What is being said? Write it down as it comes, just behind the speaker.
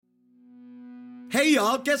Hey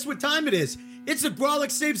y'all, guess what time it is? It's the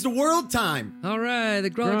Grawlix Saves the World time. All right, the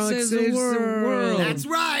Grawlix saves the world. That's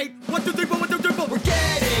right. 1, 2, 3, 4, 1, 2, 3, 4. We're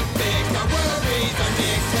getting big, our worries are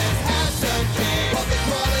mixed. Let's have some cake. While the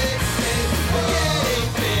Grawlix saves the world. We're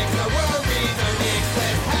getting big, our worries are mixed.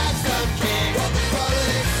 Let's have some cake. While the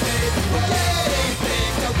Grawlix saves the world. We're getting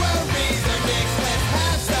big, our worries are mixed. Let's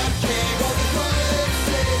have some cake. While the Grawlix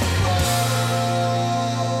saves the world.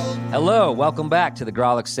 Hello, welcome back to the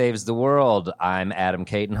Grawlix Saves the World. I'm Adam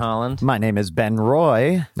Caton Holland. My name is Ben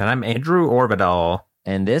Roy. And I'm Andrew Orbital.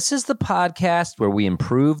 And this is the podcast where we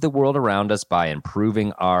improve the world around us by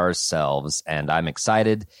improving ourselves. And I'm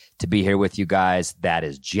excited to be here with you guys. That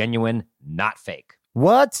is genuine, not fake.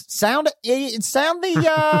 What? Sound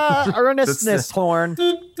the earnestness horn.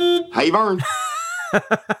 Hey, Vern.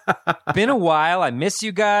 Been a while. I miss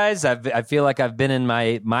you guys. I feel like I've been in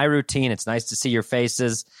my routine. It's nice to see your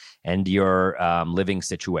faces and your living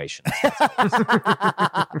situation.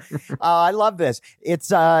 I love this.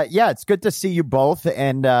 It's it's good to see you both.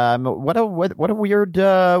 And what a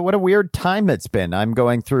weird time it's been. I'm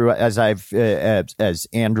going through as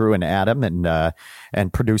Andrew and Adam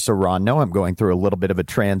and producer Ron know, I'm going through a little bit of a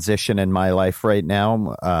transition in my life right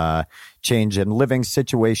now. Change in living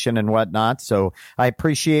situation and whatnot. So I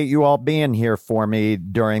appreciate you all being here for me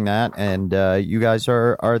during that. And you guys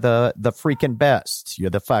are the freaking best.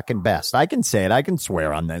 You're the fucking best. I can say it. I can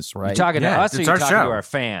swear on this, right? You talking to us or you our talking show. to our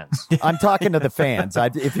fans? I'm talking to the fans.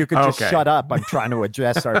 If you could just shut up, I'm trying to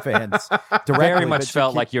address our fans directly. Very much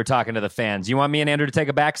felt like you're talking to the fans. You want me and Andrew to take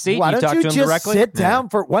a back seat? Why You don't talk you to him just directly? sit down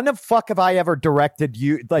for? When the fuck have I ever directed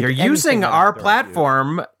you? Like You're anything using that our I've directed you?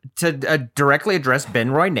 platform to directly address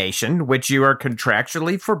Ben Roy Nation, which you are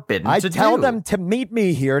contractually forbidden I to tell do. them to meet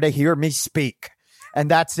me here to hear me speak, and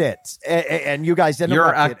that's it. And you guys interrupt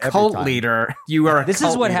You're a it every cult time. leader. You are. This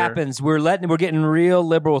is what happens. We're getting real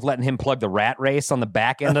liberal with letting him plug the rat race on the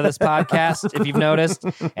back end of this podcast, if you've noticed.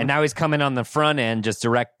 And now he's coming on the front end, just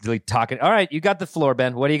directly talking. All right, you got the floor,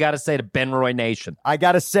 Ben. What do you got to say to Ben Roy Nation? I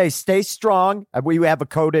gotta say, stay strong. We have a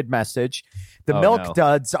coded message. The milk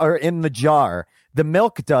duds are in the jar. The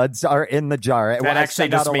milk duds are in the jar. That actually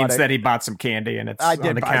just means that he bought some candy and it's I on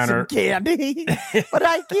did the buy counter. some candy, but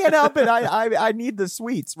I can't help it. I need the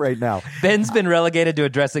sweets right now. Ben's been relegated to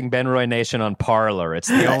addressing Ben Roy Nation on Parler. It's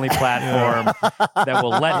the only platform that will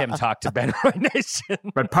let him talk to Ben Roy Nation.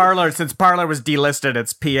 But Parler, since Parler was delisted,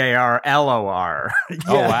 it's PARLOR.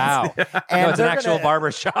 Oh, wow. And No, it's an they're actual gonna-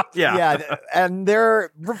 barber shop. Yeah, and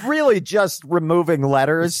they're really just removing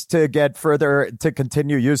letters to get further to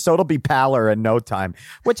continue use. So it'll be Paler in no time,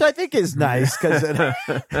 which I think is nice because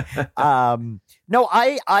no,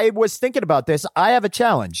 I was thinking about this. I have a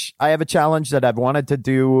challenge. That I've wanted to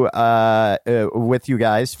do with you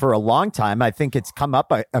guys for a long time. I think it's come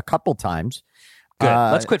up a couple times. Good.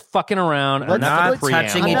 Let's quit fucking around. let's Enough Not of the preamble.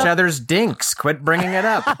 touching each other's dinks. Quit bringing it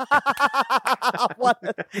up. Why?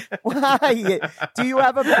 Do you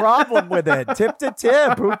have a problem with it? Tip to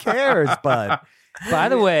tip. Who cares, bud? By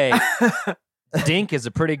the way, dink is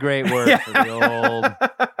a pretty great word for the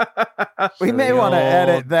old. We may want to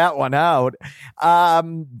edit that one out.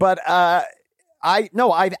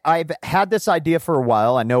 I've had this idea for a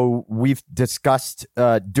while. I know we've discussed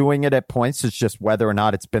doing it at points. It's just whether or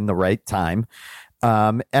not it's been the right time.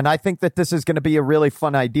 And I think that this is going to be a really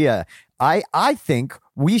fun idea. I think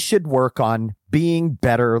we should work on being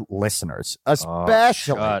better listeners,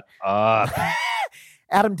 especially. Shut up.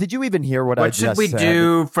 Adam, did you even hear what I What just should we said?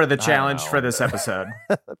 do for the challenge know. for this episode?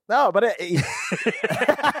 No, but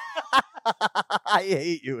I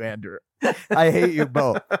hate you, Andrew. I hate you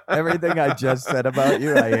both. Everything I just said about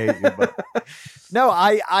you, I hate you both. No,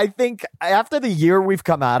 I think after the year we've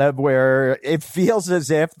come out of where it feels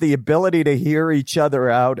as if the ability to hear each other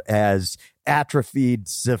out has atrophied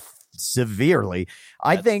severely.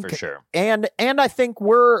 I That's think for sure. And I think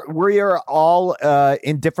we are all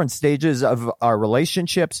in different stages of our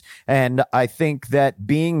relationships, and I think that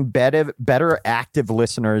being better active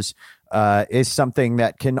listeners is something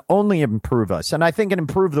that can only improve us, and I think it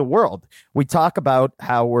improve the world. We talk about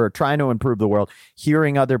how we're trying to improve the world,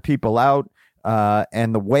 hearing other people out,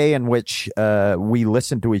 and the way in which we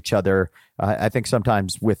listen to each other. I think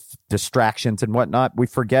sometimes with distractions and whatnot, we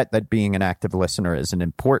forget that being an active listener is an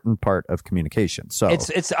important part of communication. So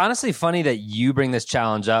It's honestly funny that you bring this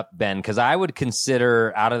challenge up, Ben, because I would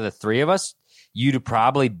consider out of the three of us, you to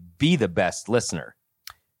probably be the best listener.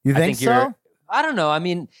 you think so? I don't know. I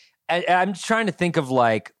mean, I'm trying to think of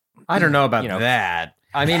like, I don't know about You know, that.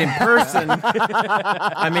 I mean, in person,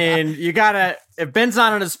 I mean, you gotta. If Ben's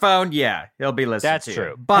on his phone, yeah, he'll be listening. That's to true.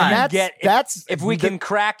 You. But And that's if we can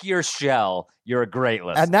crack your shell, you're a great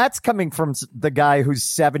listener. and that's coming from the guy who's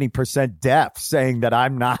 70% deaf, saying that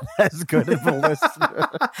I'm not as good of a listener.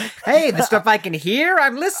 hey, the stuff I can hear,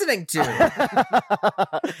 I'm listening to.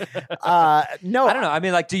 No, I don't know. I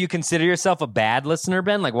mean, like, do you consider yourself a bad listener,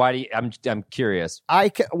 Ben? Like, why do you? I'm curious. I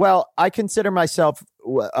consider myself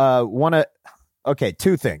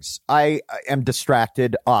two things. I am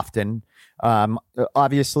distracted often.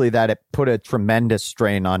 Obviously, that it put a tremendous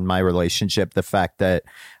strain on my relationship. The fact that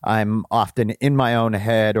I'm often in my own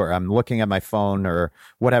head, or I'm looking at my phone, or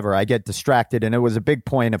whatever. I get distracted, and it was a big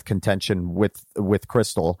point of contention with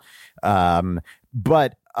Crystal.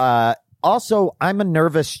 But also, I'm a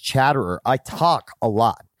nervous chatterer. I talk a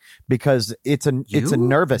lot because it's a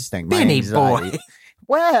nervous thing. My Benny anxiety. boy.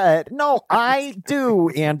 What? No, I do,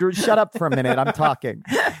 Andrew. Shut up for a minute. I'm talking.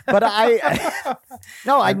 But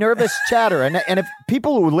I nervous chatter. And if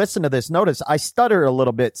people who listen to this notice, I stutter a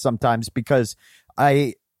little bit sometimes because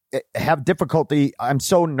I have difficulty. I'm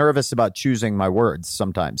so nervous about choosing my words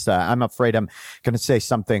sometimes. I'm afraid I'm going to say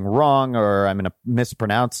something wrong, or I'm going to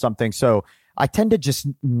mispronounce something. So I tend to just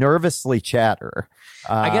nervously chatter.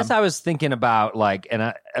 I guess I was thinking about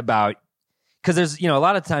because there's, a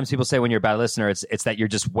lot of times people say when you're a bad listener, it's that you're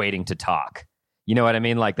just waiting to talk. You know what I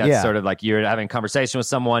mean? Like that's sort of like you're having a conversation with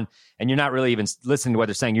someone and you're not really even listening to what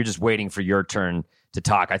they're saying. You're just waiting for your turn to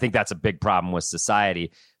talk. I think that's a big problem with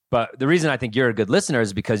society. But the reason I think you're a good listener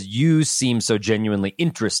is because you seem so genuinely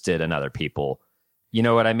interested in other people. You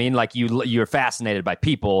know what I mean? Like you're fascinated by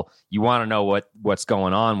people. You want to know what's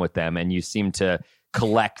going on with them, and you seem to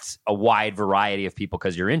collect a wide variety of people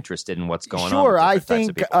because you're interested in what's going on. Sure, I with different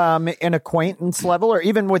think types of people. an acquaintance level, or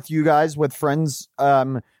even with you guys, with friends.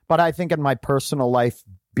 But I think in my personal life,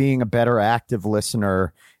 being a better active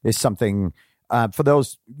listener is something for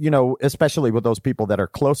those, especially with those people that are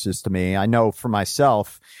closest to me. I know for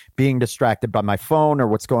myself, being distracted by my phone or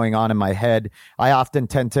what's going on in my head, I often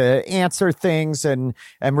tend to answer things and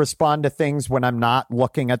respond to things when I'm not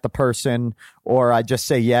looking at the person, or I just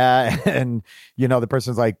say, yeah. And, the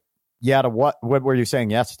person's like, yeah, to what? What were you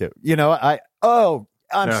saying yes to?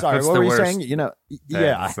 I'm sorry. What were you saying? Yeah.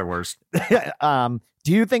 That's the worst.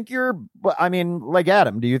 Do you think like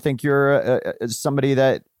Adam, do you think you're somebody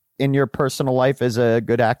that in your personal life is a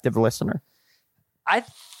good active listener? I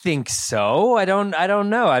think so. I don't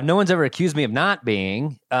know. No one's ever accused me of not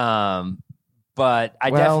being. But I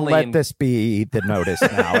definitely let this be the notice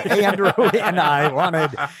now. Andrew and I wanted.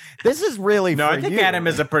 This is really No, for I think you. Adam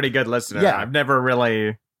is a pretty good listener. Yeah. I've never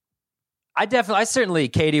really. I certainly,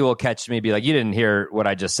 Katie will catch me, be like, you didn't hear what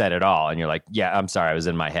I just said at all. And you're like, yeah, I'm sorry, I was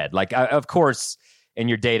in my head. Like, of course, in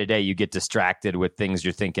your day to day, you get distracted with things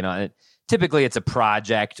you're thinking on. Typically, it's a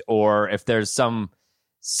project, or if there's some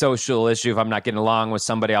social issue, if I'm not getting along with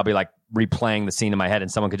somebody, I'll be like replaying the scene in my head, and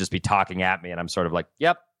someone could just be talking at me, and I'm sort of like,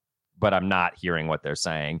 yep, but I'm not hearing what they're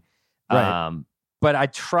saying. Right. But I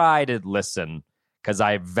try to listen because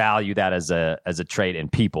I value that as a trait in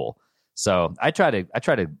people. So I try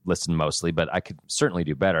to listen mostly, but I could certainly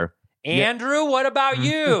do better. Andrew, what about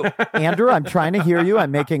you? Andrew, I'm trying to hear you. I'm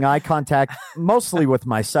making eye contact mostly with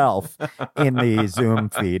myself in the Zoom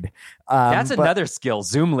feed. That's another skill,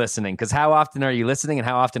 Zoom listening, because how often are you listening and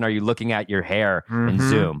how often are you looking at your hair in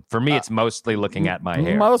Zoom? For me, it's mostly looking at my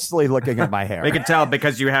hair. Mostly looking at my hair. We can tell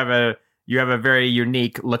because you have a very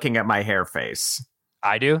unique looking at my hair face.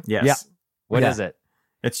 I do? Yes. Yeah. What Yeah. is it?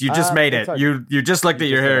 It's you just made it. hard. You just looked at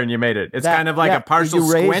your hair and you made it. It's kind of like a partial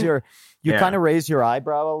you raise squint. You Yeah. kind of raise your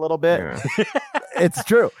eyebrow a little bit. Yeah. It's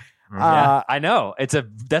true. Yeah, I know.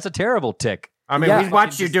 That's a terrible tick. I mean, Yeah. we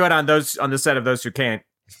watched you do it on the set of Those Who Can't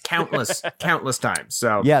countless times.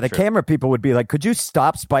 So Yeah, the camera people would be like, could you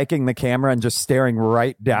stop spiking the camera and just staring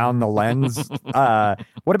right down the lens?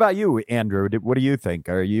 What about you, Andrew? What do you think?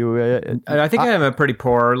 Are you... I think I'm a pretty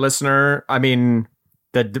poor listener. I mean,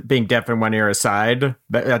 that being deaf in one ear aside,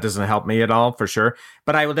 that doesn't help me at all, for sure.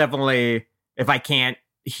 But I will definitely, if I can't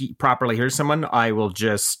properly hear someone, I will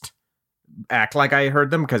just act like I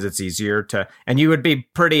heard them because it's easier to. And you would be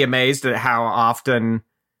pretty amazed at how often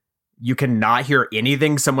you can not hear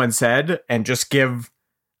anything someone said and just give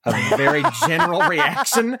a very general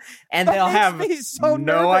reaction, and they'll have so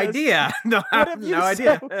no nervous. idea. They'll What have have you no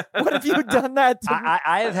idea. What have you done that to?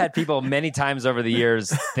 I have had people many times over the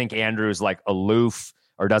years think Andrew's like aloof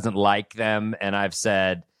or doesn't like them, and I've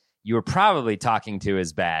said, you were probably talking to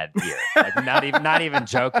his bad ear, like not even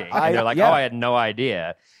joking. And they're like, yeah. oh, I had no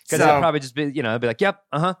idea, because So- they'll probably just be, they'll be like, yep,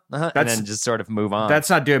 and That's- then just sort of move on. That's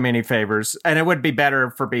not doing me any favors. And it would be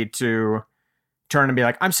better for me to turn and be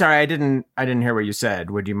like, I'm sorry, I didn't hear what you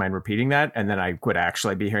said. Would you mind repeating that? And then I would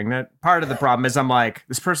actually be hearing that. Part of the problem is I'm like,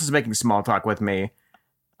 this person's making small talk with me.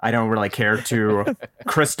 I don't really care to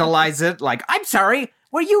crystallize it. Like, I'm sorry.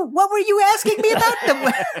 What were you asking me about?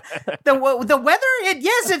 The weather?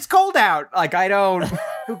 Yes, it's cold out. Like, I don't.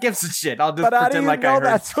 Who gives a shit? I'll just But how do pretend you like I know heard.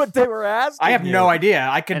 that's what they were asking? I have you? no idea.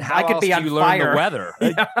 I could be on you learn fire. the weather?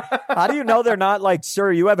 How do you know they're not like,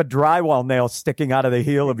 sir, you have a drywall nail sticking out of the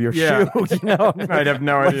heel of your Yeah. shoe? You know? I'd have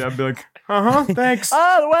no idea. I'd be like, thanks.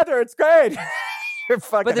 The weather, it's great. You're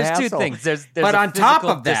fucking But there's two asshole. things. There's But a on top physical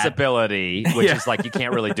of that- disability, which Yeah. is like you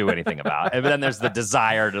can't really do anything about. And then there's the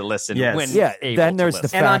desire to listen Yes. when Yeah, able then to there's the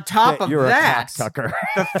listen. fact And on top that of you're that- a cocksucker.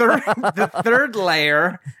 The third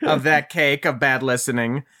layer of that cake of bad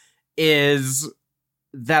listening is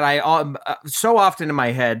that I so often in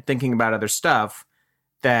my head thinking about other stuff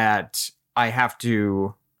that I have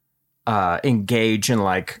to engage in,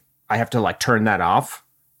 like, I have to like turn that off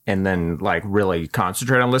and then like really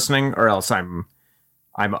concentrate on listening, or else I'm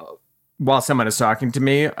while someone is talking to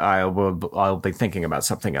me, I'll be thinking about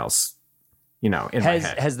something else, in my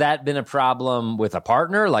head. Has that been a problem with a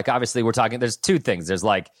partner? Like, obviously, we're talking. There's two things. There's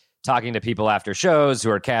like talking to people after shows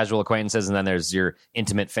who are casual acquaintances, and then there's your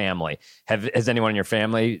intimate family. Has anyone in your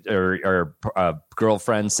family or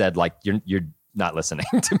girlfriend said like you're not listening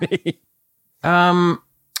to me?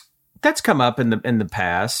 That's come up in the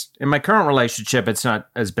past. In my current relationship, it's not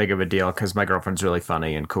as big of a deal because my girlfriend's really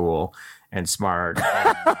funny and cool and smart.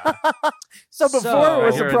 So before it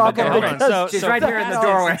was a problem Hold on. because She's right here in the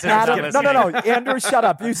doorway. Adam, no, Andrew, shut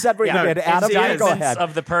up. You said what Yeah. you did. Adam, In the go innocence ahead.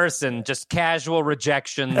 of the person, just casual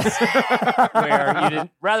rejections where you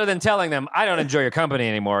didn't, rather than telling them, I don't enjoy your company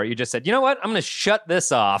anymore, you just said, you know what? I'm going to shut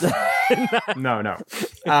this off. No.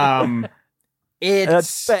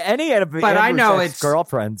 It's Any of but I know Andrew's it's-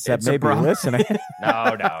 girlfriends that it's a may be problem. listening.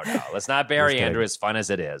 No. Let's not bury Just Andrew as fun as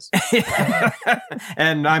it is.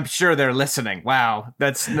 and I'm sure they're listening. Wow,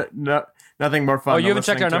 that's nothing more fun. Oh, you than haven't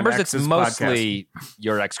checked our listening to an numbers? It's ex's mostly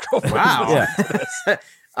your ex-girlfriend. Wow.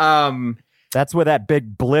 Yeah. That's where that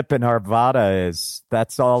big blip in Arvada is.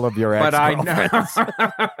 That's all of your But I ex-girlfriends.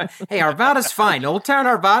 know. Hey, Arvada's fine. Old Town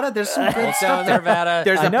Arvada, there's some good Old stuff Town there. Arvada.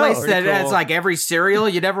 There's I a know. place that Pretty has cool. like every cereal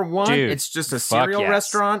you'd ever want. Dude, It's just a fuck cereal yes.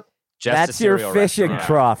 restaurant. Just a That's your cereal fishing restaurant.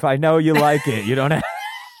 trough. I know you like it. You don't have.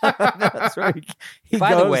 That's right. He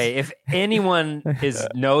By the goes- way, if anyone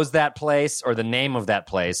knows that place or the name of that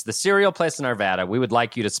place, the cereal place in Arvada, we would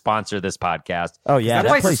like you to sponsor this podcast. oh yeah, That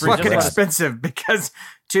place is is fucking good. expensive because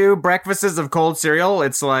 2 breakfasts of cold cereal,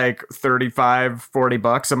 it's like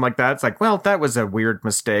 $35-$40, something like that. It's like, well, that was a weird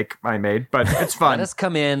mistake I made, but it's Let fun. us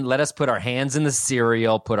come in, let us put our hands in the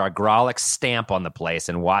cereal, put our Grolix stamp on the place,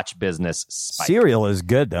 and watch business spike. Cereal is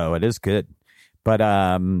good though. It is good, but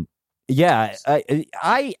yeah,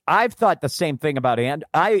 I've thought the same thing about and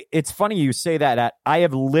it's funny you say that. I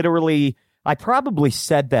probably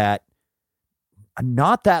said that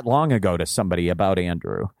not that long ago to somebody about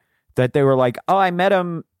Andrew, that they were like, oh, I met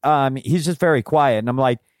him. He's just very quiet. And I'm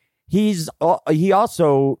like, he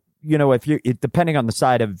also, depending on the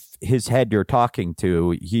side of his head you're talking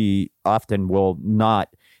to, he often will not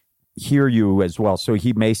hear you as well. So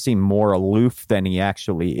he may seem more aloof than he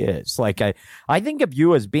actually is. Like, I think of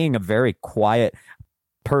you as being a very quiet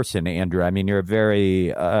person, Andrew. I mean, you're a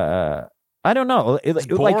very, I don't know. He's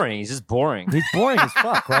boring. He's just boring. He's boring as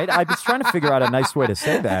fuck, right? I was trying to figure out a nice way to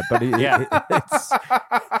say that, but he's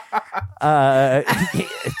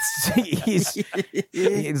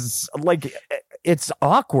like, it's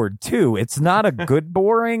awkward too. It's not a good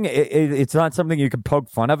boring. It's not something you can poke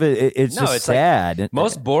fun of. It's No, just it's like sad.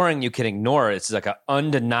 Most boring you can ignore. It's like an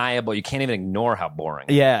undeniable. You can't even ignore how boring.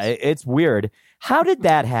 it Yeah, is. it's weird. How did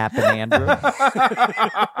that happen, Andrew?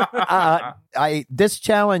 This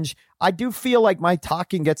challenge, I do feel like my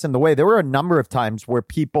talking gets in the way. There were a number of times where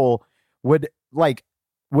people would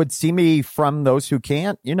see me from Those Who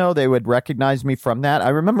Can't. They would recognize me from that. I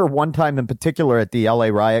remember one time in particular at the LA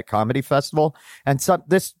Riot Comedy Festival, and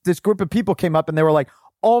this group of people came up and they were like,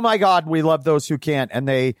 "Oh my God, we love Those Who Can't," and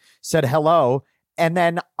they said hello, and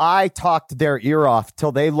then I talked their ear off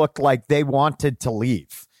till they looked like they wanted to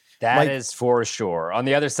leave. That is for sure. On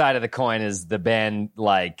the other side of the coin is the band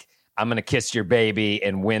like, I'm going to kiss your baby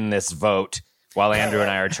and win this vote while Andrew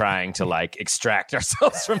and I are trying to like extract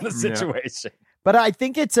ourselves from the situation. But I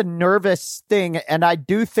think it's a nervous thing. And I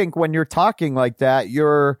do think when you're talking like that,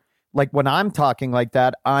 when I'm talking like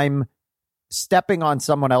that, I'm stepping on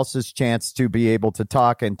someone else's chance to be able to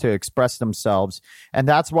talk and to express themselves. And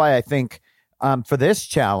that's why I think for this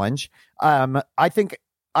challenge, I think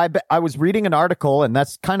I was reading an article, and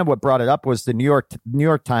that's kind of what brought it up. Was the New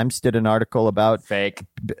York Times did an article about Fake.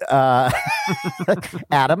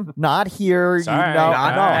 Adam, not here. Sorry, you know,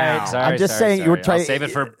 not no. now. Sorry, I'm just saying you were trying. I'll save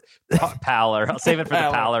it for Paller. I'll save it for the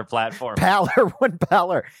Paller platform.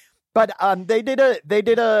 Paller. But they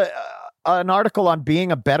did an article on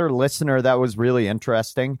being a better listener that was really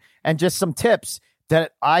interesting, and just some tips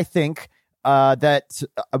that I think that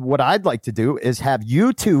what I'd like to do is have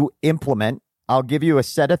you two implement. I'll give you a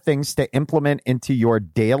set of things to implement into your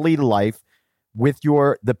daily life with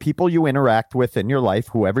the people you interact with in your life,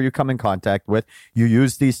 whoever you come in contact with. You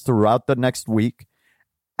use these throughout the next week.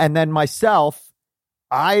 And then myself,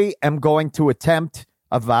 I am going to attempt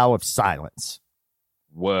a vow of silence.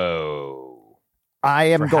 Whoa. I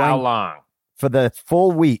am For going how long? for the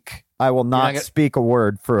full week. I will not not gonna- speak a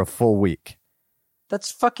word for a full week.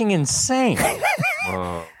 That's fucking insane.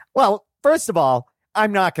 Whoa. Well, first of all,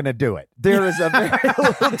 I'm not going to do it. There is a very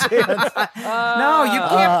little chance. No, you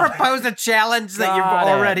can't propose a challenge that you've got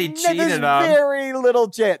it. already There's cheated on. very little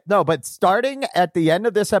chance. No, but starting at the end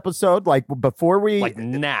of this episode, like before we, Like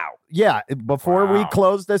now. before we Wow.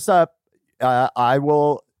 close this up, I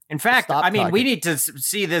will. In fact, Stop I mean, we talking. need to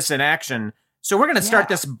see this in action. So we're going to start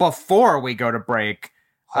this before we go to break.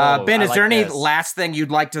 Ben, I is there like any this. last thing you'd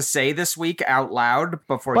like to say this week out loud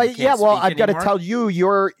before you But can't yeah, well, speak I've got to anymore? tell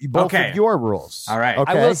you both Okay. of your rules. All right.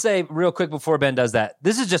 Okay. I will say real quick before Ben does that,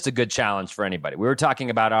 this is just a good challenge for anybody. We were talking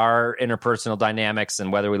about our interpersonal dynamics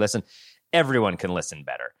and whether we listen. Everyone can listen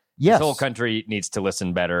better. Yes. This whole country needs to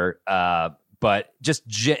listen better. But just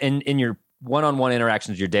in your one-on-one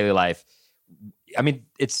interactions, your daily life, I mean,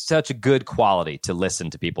 it's such a good quality to listen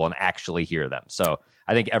to people and actually hear them. So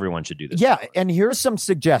I think everyone should do this. Yeah, and here's some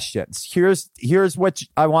suggestions. Here's what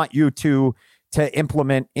I want you to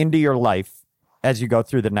implement into your life as you go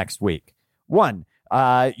through the next week. One,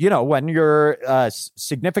 when your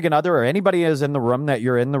significant other or anybody is in the room that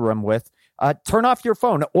you're in the room with, turn off your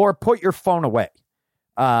phone or put your phone away.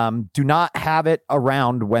 Do not have it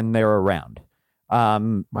around when they're around.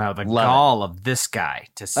 Wow, the gall of this guy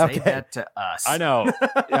to say that to us. I know.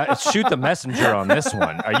 Shoot the messenger on this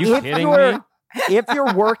one. Are you If kidding you're- me? If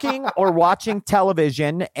you're working or watching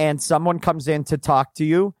television and someone comes in to talk to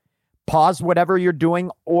you, pause whatever you're doing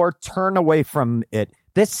or turn away from it.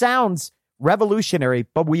 This sounds revolutionary,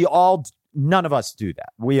 but none of us do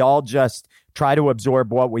that. We all just try to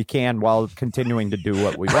absorb what we can while continuing to do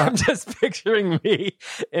what we I'm want. just picturing me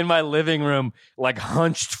in my living room, like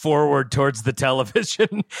hunched forward towards the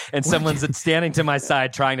television, and someone's standing to my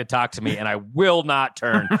side trying to talk to me, and I will not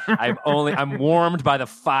turn. I'm warmed by the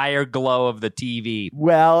fire glow of the TV.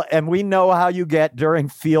 Well, and we know how you get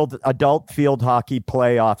during adult field hockey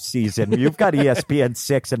playoff season. You've got ESPN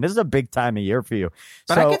 6, and this is a big time of year for you.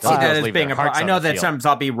 But I can see that as leave being their a part. hearts I on know the that field. sometimes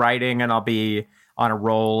I'll be writing and I'll be on a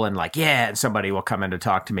roll and and somebody will come in to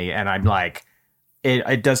talk to me, and I'm like,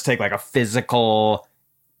 it does take like a physical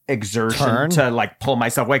exertion Turn. to pull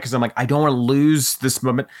myself away, because I'm like, I don't want to lose this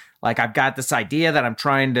moment. Like, I've got this idea that I'm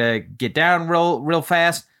trying to get down real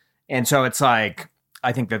fast, and so it's like,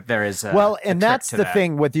 I think that there is and trick that's to the that.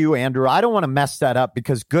 thing with you, Andrew. I don't want to mess that up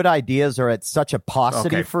because good ideas are at such a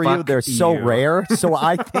paucity Okay, for you. fuck They're so you. rare. So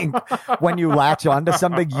I think when you latch onto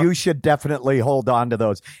something, you should definitely hold on to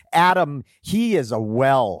those. Adam, he is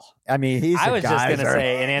I mean, he's I a was just going to geyser.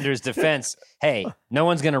 say, in Andrew's defense, hey, no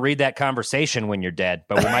one's going to read that conversation when you're dead,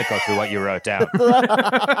 but we might go through what you wrote down.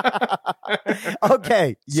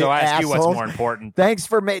 Okay. So I ask you what's assholes. more important. Thanks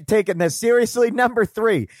for taking this seriously. Number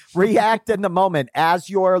 3, react in the moment. As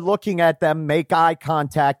you're looking at them, make eye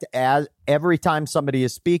contact every time somebody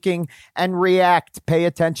is speaking and react. Pay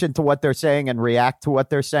attention to what they're saying and react to what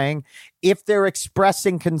they're saying. If they're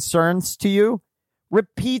expressing concerns to you,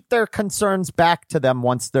 repeat their concerns back to them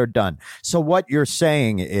once they're done. So what you're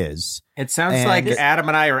saying is... It sounds And like this- Adam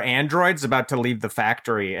and I are androids about to leave the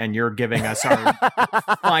factory, and you're giving us our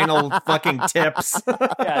final fucking tips.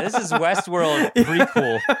 Yeah, this is Westworld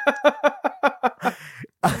prequel.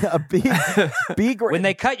 be great. When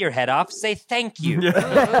they cut your head off, say thank you.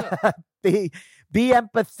 be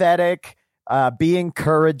empathetic, be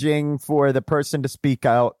encouraging for the person to speak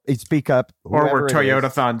up, Or whoever we're it is,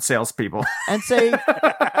 Toyotathon salespeople. and say,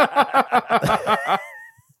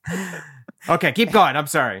 Okay, keep going. I'm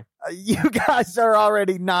sorry. you guys are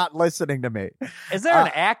already not listening to me. Is there an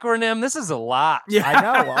acronym? This is a lot. I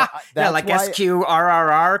know. Well, Yeah, that's like why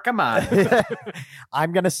SQRRR. Come on.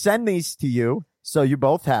 I'm going to send these to you so you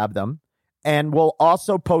both have them. And we'll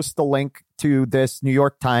also post the link to this New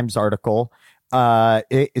York Times article so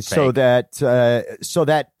that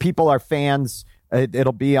people are fans.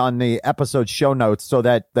 It'll be on the episode show notes so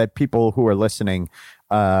that people who are listening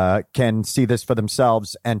can see this for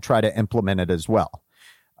themselves and try to implement it as well.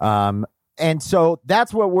 And so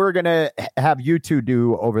that's what we're going to have you two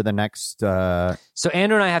do over the next... So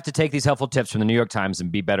Andrew and I have to take these helpful tips from the New York Times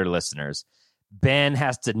and be better listeners. Ben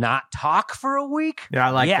has to not talk for a week. Yeah,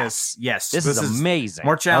 I like this. Yes. This is amazing.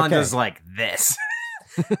 More challenges like this.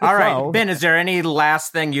 All right, So- Ben, is there any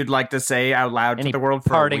last thing you'd like to say out loud Any to the world for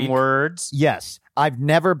parting a week? words? Yes. I've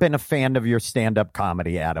never been a fan of your stand-up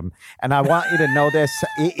comedy, Adam. And I want you to know this.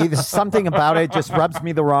 Something about it just rubs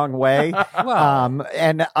me the wrong way. Well,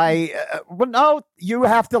 And well, no, you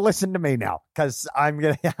have to listen to me now because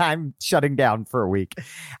I'm shutting down for a week.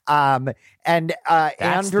 And that's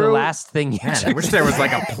Andrew, the last thing you Man, I wish there was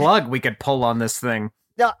like a plug we could pull on this thing.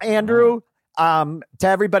 Andrew, to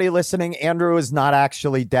everybody listening, Andrew is not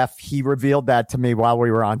actually deaf. He revealed that to me while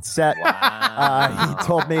we were on set. He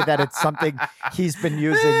told me that it's something he's been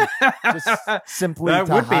using just simply That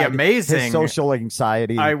to would be hide amazing. his social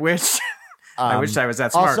anxiety. I wish I was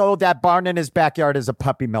that smart. Also, that barn in his backyard is a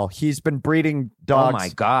puppy mill. He's been breeding dogs. Oh my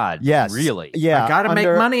God! Yes, really? Yeah, I gotta make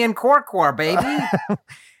money in Corcor, baby.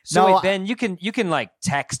 So No, wait, Ben, you can like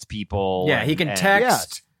text people. Yeah, he can and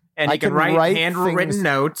text and I he can can write write handwritten things.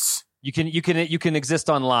 notes. You can exist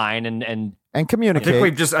online and and I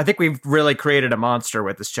communicate. think we've really created a monster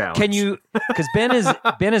with this challenge. can you? Because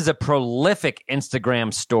Ben is a prolific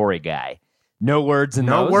Instagram story guy. No words in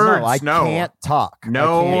No those. words. no, I no. can't talk.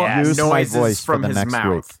 No I can't use my noises voice from for the his next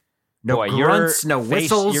mouth. week. No Boy, grunts, your no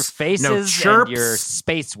whistles, your faces no chirps. and your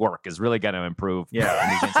space work is really going to improve. Yeah. in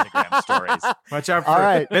these Instagram stories. Watch out for All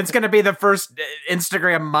right. It's going to be the first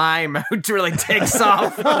Instagram mime who really takes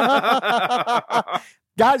off.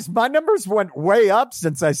 Guys, my numbers went way up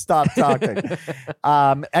since I stopped talking. Anyway,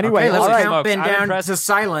 Okay, let's all right. count Ben I'm down impressed. to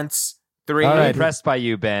silence. 3, All I'm right. impressed by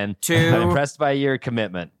you, Ben. 2, I'm impressed by your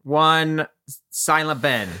commitment. 1, silent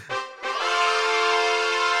Ben.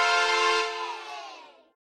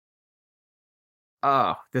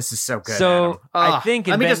 Oh, this is so good. So, Adam. I Oh, think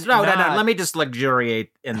let me Ben- just no. not- Let me just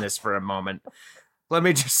luxuriate in this for a moment. Let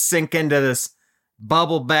me just sink into this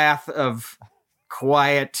bubble bath of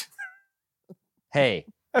quiet. Hey,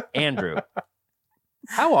 Andrew,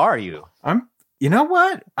 how are you? You know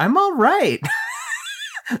what? I'm all right.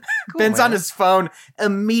 Ben's on man. his phone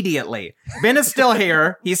immediately. Ben is still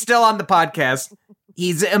here. He's still on the podcast.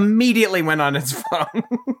 He's immediately went on his phone.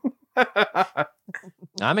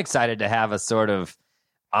 I'm excited to have a sort of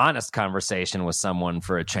honest conversation with someone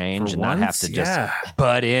for a change For and not have once, to just yeah.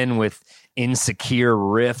 butt in with insecure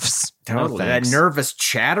riffs. No, Totally. That thanks. nervous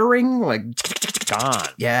chattering, like Gone.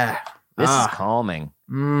 yeah. This Ah. is calming.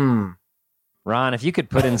 Mm. Ron, if you could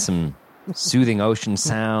put in some soothing ocean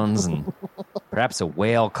sounds and perhaps a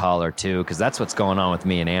whale call or two, because that's what's going on with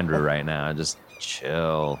me and Andrew right now. Just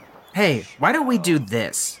chill. Hey, why don't we do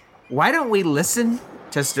this? Why don't we listen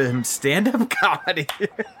to some stand-up comedy?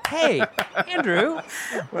 Hey, Andrew,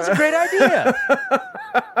 that's a great idea.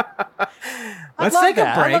 Let's love take a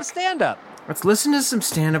that. I break. love stand-up. Let's listen to some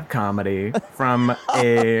stand-up comedy from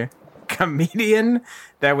a comedian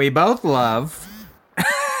that we both love.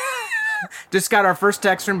 Just got our first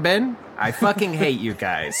text from Ben. I fucking hate you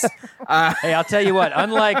guys. Hey, I'll tell you what.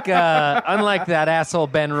 Unlike that asshole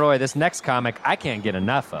Ben Roy, this next comic I can't get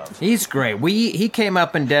enough of. He's great. He came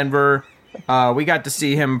up in Denver. We got to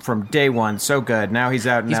see him from day one. So good. Now he's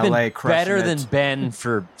out in He's LA been crushing better it. than Ben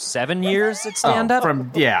for 7 years at Oh, stand-up.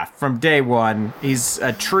 from day one. He's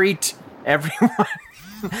a treat. Everyone.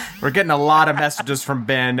 We're getting a lot of messages from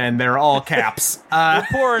Ben, and they're all caps. They're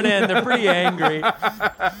pouring in. They're pretty angry.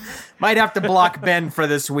 Might have to block Ben for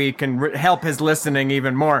this week and help his listening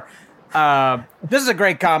even more. This is a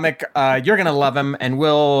great comic. You're going to love him, and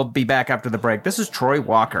we'll be back after the break. This is Troy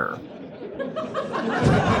Walker.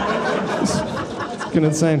 It's fucking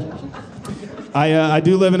insane. I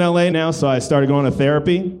do live in LA now, so I started going to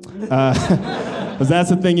therapy. Because that's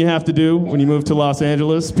the thing you have to do when you move to Los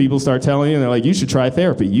Angeles. People start telling you, and they're like, you should try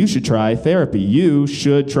therapy. You should try therapy. You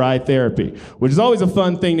should try therapy. Which is always a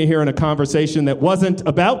fun thing to hear in a conversation that wasn't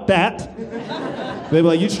about that. They'd be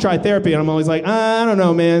like, you should try therapy. And I'm always like, I don't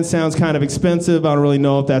know, man. Sounds kind of expensive. I don't really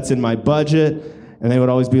know if that's in my budget. And they would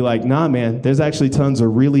always be like, nah, man, there's actually tons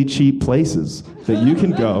of really cheap places that you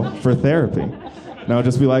can go for therapy. And I would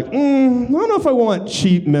just be like, I don't know if I want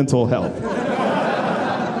cheap mental health.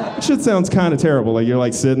 Shit sounds kind of terrible. Like you're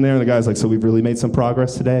like sitting there and the guy's like, so we've really made some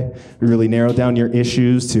progress today. We really narrowed down your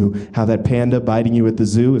issues to how that panda biting you at the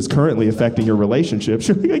zoo is currently affecting your relationships.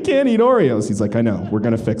 You're like, I can't eat Oreos. He's like, I know, we're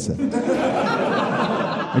gonna fix it.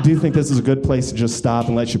 I do think this is a good place to just stop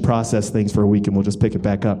and let you process things for a week and we'll just pick it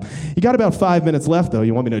back up. You got about 5 minutes left though.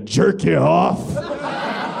 You want me to jerk you off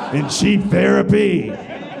in cheap therapy?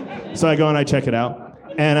 So I go and I check it out.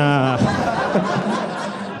 And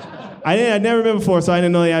I'd never been before, so I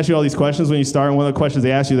didn't know they asked you all these questions when you start. And one of the questions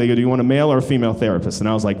they asked you, they go, do you want a male or a female therapist? And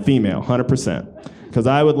I was like, female, 100%. Because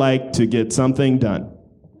I would like to get something done.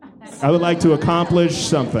 I would like to accomplish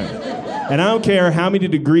something. And I don't care how many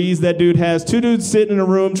degrees that dude has. 2 dudes sitting in a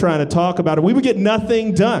room trying to talk about it. We would get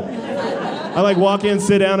nothing done. I like walk in,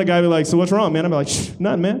 sit down, a guy would be like, so what's wrong, man? I'm like,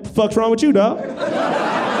 nothing, man. What the fuck's wrong with you, dog?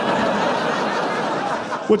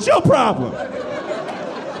 What's your problem?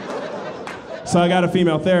 So I got a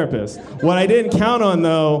female therapist. What I didn't count on,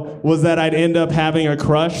 though, was that I'd end up having a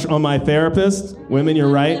crush on my therapist. Women,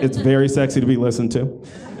 you're right. It's very sexy to be listened to.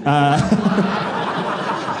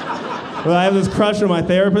 Well, I have this crush on my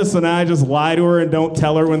therapist, and I just lie to her and don't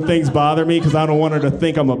tell her when things bother me because I don't want her to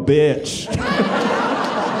think I'm a bitch.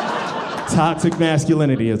 Toxic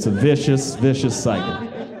masculinity. It's a vicious, vicious cycle.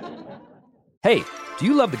 Hey, do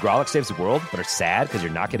you love The Grolic Saves the World, but are sad because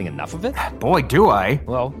you're not getting enough of it? Boy, do I.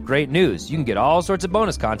 Well, great news. You can get all sorts of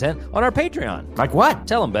bonus content on our Patreon. Like what?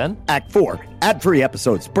 Tell them, Ben. Act 4, ad-free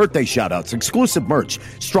episodes, birthday shoutouts, exclusive merch,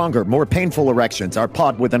 stronger, more painful erections, our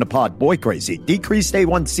pod within a pod, boy crazy, decreased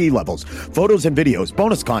A1C levels, photos and videos,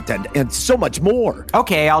 bonus content, and so much more.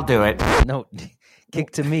 Okay, I'll do it. No, kick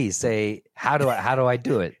to me. Say, how do I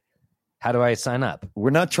do it? How do I sign up?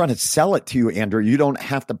 We're not trying to sell it to you, Andrew. You don't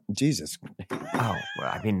have to. Jesus. Oh, well,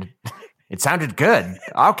 I mean, it sounded good.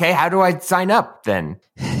 Okay, how do I sign up then?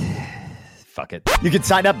 Fuck it. You can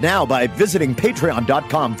sign up now by visiting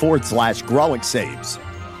patreon.com/Grolic Saves.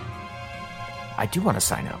 I do want to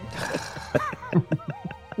sign up.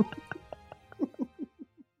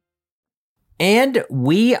 And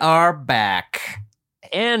we are back.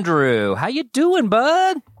 Andrew, how you doing,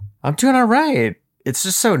 bud? I'm doing all right. It's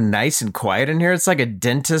just so nice and quiet in here. It's like a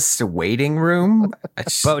dentist's waiting room.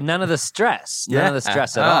 But none of the stress. None of the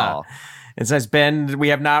stress at all. It says Ben, we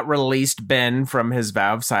have not released Ben from his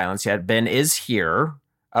vow of silence yet. Ben is here.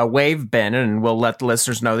 Wave Ben, and we'll let the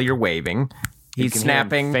listeners know that you're waving. He's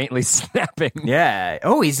snapping. Faintly snapping. Yeah.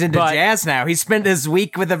 Oh, he's into jazz now. He spent his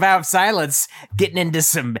week with the vow of silence getting into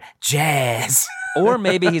some jazz. Or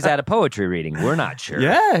maybe he's at a poetry reading. We're not sure.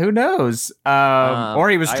 Yeah, who knows? Or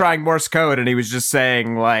he was trying Morse code and he was just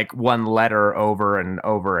saying like one letter over and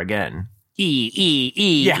over again. E.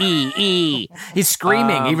 He's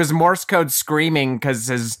screaming. He was Morse code screaming because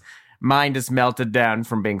his mind is melted down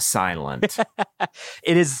from being silent.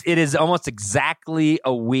 It is almost exactly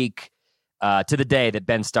a week to the day that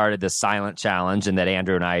Ben started the silent challenge and that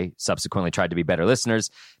Andrew and I subsequently tried to be better listeners.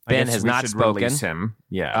 Ben has not spoken. Release him.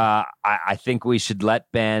 Yeah. I think we should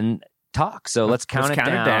let Ben talk. So let's count it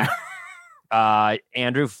down.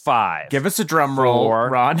 Andrew, 5. Give us a drum roll, 4.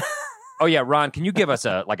 Ron. Oh yeah, Ron, can you give us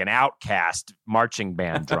an Outcast marching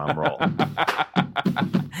band drum roll? All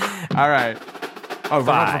right. Oh,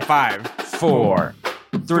 5, 5, 4,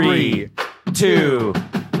 3, 2,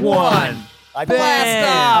 1.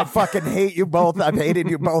 I fucking hate you both. I've hated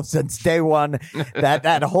you both since day one.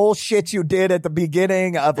 That whole shit you did at the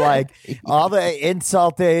beginning of like all the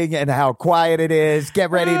insulting and how quiet it is.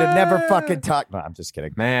 Get ready to never fucking talk. No, I'm just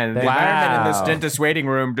kidding. Man, the environment in this dentist waiting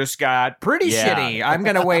room just got pretty shitty. I'm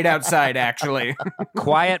going to wait outside, actually.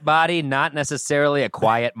 Quiet body, not necessarily a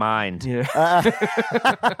quiet mind. Yeah.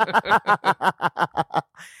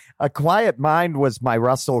 A Quiet Mind was my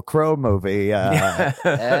Russell Crowe movie. Your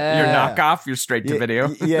knockoff, your straight-to-video.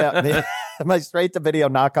 Yeah, my straight-to-video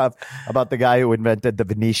knockoff about the guy who invented the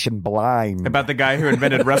Venetian blind. About the guy who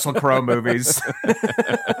invented Russell Crowe movies.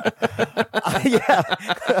 Yeah.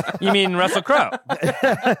 You mean Russell Crowe?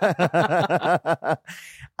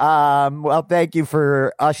 Well, thank you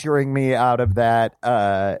for ushering me out of that.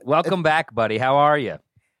 Welcome back, buddy. How are you?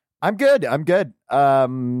 I'm good.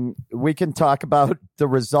 We can talk about the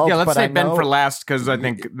results. Yeah, let's but say I Ben know... for last because I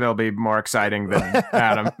think they'll be more exciting than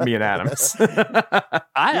me and Adams.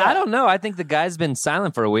 I don't know. I think the guy's been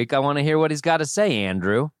silent for a week. I want to hear what he's got to say,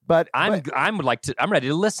 Andrew. I'm ready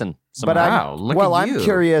to listen. I'm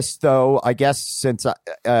curious though. I guess since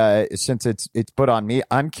it's put on me,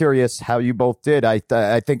 I'm curious how you both did. I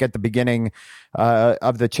think at the beginning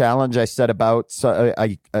of the challenge, I said about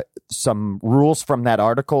some rules from that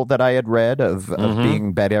article that I had read of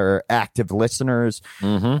being better active listeners,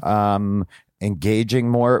 engaging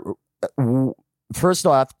more. First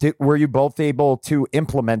off, were you both able to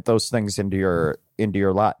implement those things into your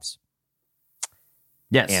lives?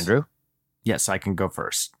 Yes. Andrew? Yes, I can go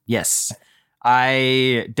first. Yes.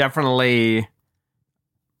 I definitely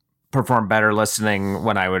perform better listening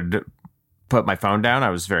when I would put my phone down. I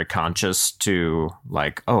was very conscious to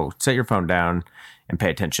like, oh, set your phone down and pay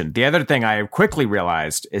attention. The other thing I quickly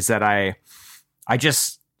realized is that I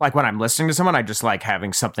just like when I'm listening to someone, I just like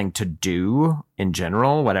having something to do in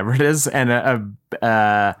general, whatever it is. And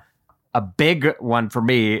a big one for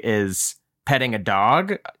me is petting a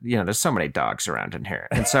dog. You know, there's so many dogs around in here.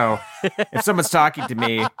 And so if someone's talking to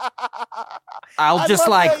me, I'll just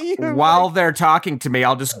like, while they're talking to me,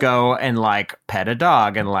 I'll just go and like pet a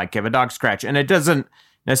dog and like give a dog scratch. And it doesn't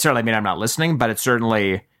necessarily mean I'm not listening, but it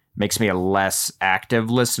certainly makes me a less active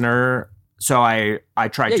listener. So I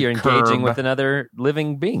tried to you're curb, engaging with another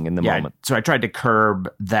living being in the moment. So I tried to curb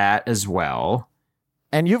that as well.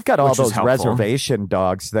 And you've got all Which is those helpful. reservation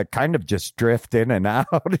dogs that kind of just drift in and out.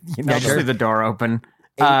 You know, Yeah, just leave the door open.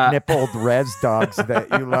 eight-nippled res dogs that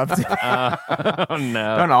you love. Oh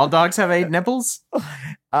no! Don't all dogs have 8 nipples?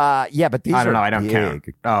 Yeah, but these I don't are know. I don't big, count.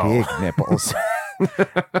 Oh. big nipples.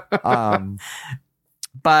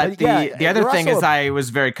 But yeah, the other you're thing also is I was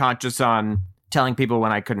very conscious on telling people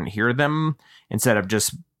when I couldn't hear them instead of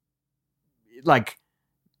just like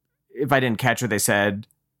if I didn't catch what they said,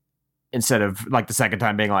 instead of like the second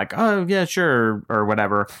time being like, oh yeah, sure, or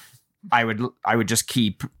whatever, I would just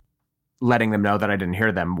keep letting them know that I didn't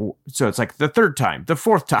hear them. So it's like the third time, the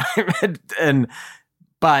fourth time.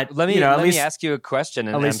 But Let me at let least me ask you a question.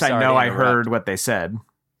 And at least I'm I sorry know to I interrupt. heard what they said.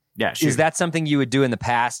 Yeah. Shoot. Is that something you would do in the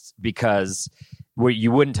past because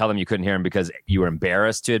you wouldn't tell them you couldn't hear them because you were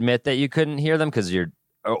embarrassed to admit that you couldn't hear them because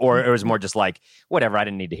or it was more just like, whatever, I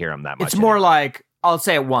didn't need to hear them that much. It's more like I'll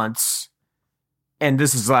say it once. And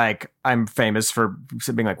this is like, I'm famous for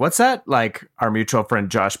being like, what's that? Like our mutual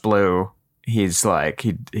friend, Josh Blue, he's like,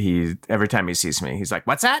 he every time he sees me, he's like,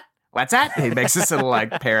 what's that? What's that? He makes this little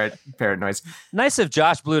like parrot noise. Nice of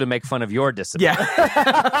Josh Blue to make fun of your disability.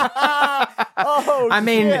 Yeah. Oh, I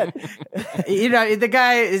mean, shit. you know, the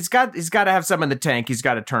guy he's got to have some in the tank. He's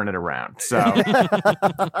got to turn it around. So,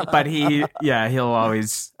 but he'll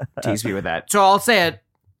always tease me with that. So I'll say it,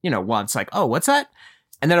 once, like, oh, what's that?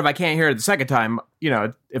 And then if I can't hear it the second time,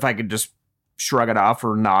 if I could just shrug it off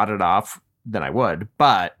or nod it off, then I would.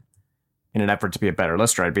 But in an effort to be a better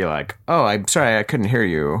listener, I'd be like, oh, I'm sorry, I couldn't hear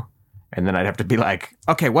you. And then I'd have to be like,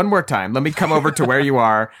 okay, one more time. Let me come over to where you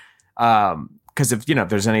are. Because if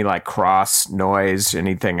there's any like cross noise,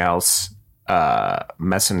 anything else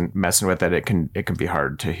messing with it, it can be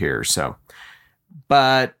hard to hear. So,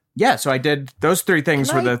 but yeah, so I did those 3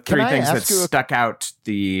 things were the 3 things that stuck out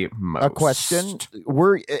the most. A question,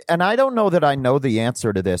 and I don't know that I know the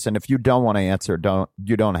answer to this. And if you don't want to answer,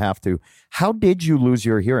 you don't have to. How did you lose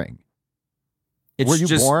your hearing? Were you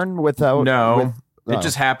born without? No, it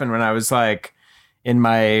just happened when I was like in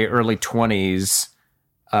my early 20s.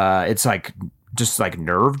 It's like just like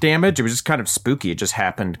nerve damage. It was just kind of spooky. It just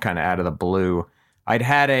happened kind of out of the blue. I'd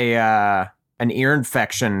had an ear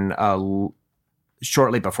infection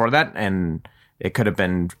shortly before that, and it could have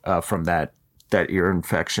been from that ear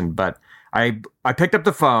infection. But I picked up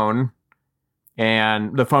the phone,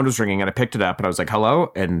 and the phone was ringing, and I picked it up, and I was like,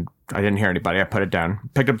 hello, and I didn't hear anybody. I put it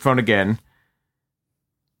down, picked up the phone again.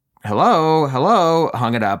 Hello,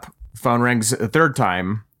 hung it up. Phone rings a third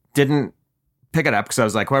time. Didn't pick it up because I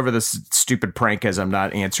was like, whoever this stupid prank is, I'm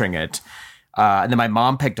not answering it. And then my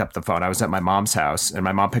mom picked up the phone. I was at my mom's house, and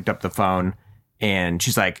my mom picked up the phone, and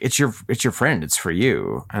she's like, it's your friend. It's for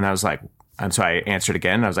you. And I was like, and so I answered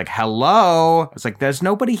again. I was like, hello. I was like, there's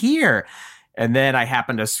nobody here. And then I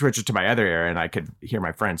happened to switch it to my other ear, and I could hear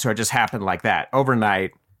my friend. So it just happened like that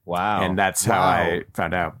overnight. Wow. And that's how I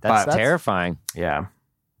found out. That's terrifying. Yeah.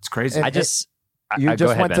 It's crazy. You Go just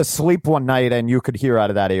ahead, went Ben. to sleep one night and you could hear out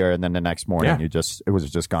of that ear, and then the next morning Yeah. it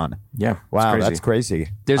was just gone. Yeah. Wow, it's crazy. that's crazy.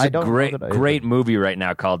 There's I a don't know great that I- great movie right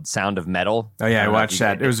now called Sound of Metal. Oh, yeah. I don't know if watched you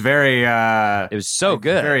that. guys- It was very, It was so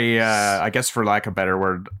good. very, I guess for lack of a better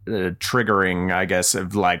word, triggering, I guess,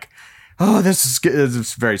 of like, oh, this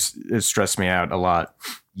is very, it stressed me out a lot.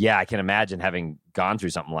 Yeah, I can imagine having gone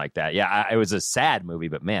through something like that. Yeah, it was a sad movie,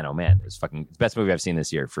 but man, oh man, it was fucking the best movie I've seen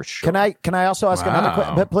this year for sure. Can I also ask another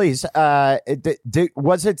question? But please,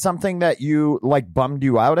 was it something that you like bummed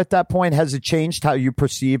you out at that point? Has it changed how you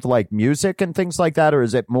perceive like music and things like that, or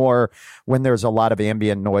is it more when there's a lot of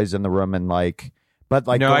ambient noise in the room and like? But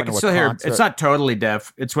like, No, going I can to a still hear. concert- It's not totally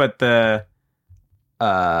deaf. It's what what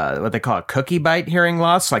they call a cookie bite hearing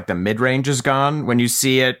loss. Like the mid range is gone. When you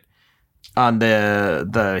see it on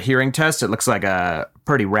the hearing test, it looks like a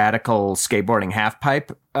pretty radical skateboarding half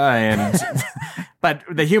pipe. But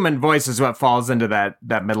the human voice is what falls into that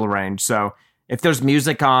middle range. So if there's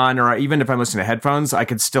music on, or even if I'm listening to headphones, I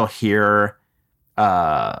could still hear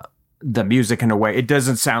the music in a way. It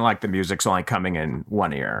doesn't sound like the music's only coming in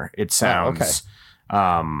one ear. It sounds. It's-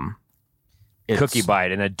 Cookie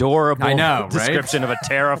bite, an adorable I know, right? description of a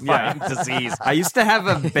terrifying disease. I used to have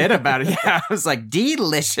a bit about it. Yeah, I was like,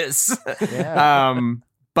 delicious.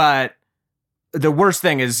 But the worst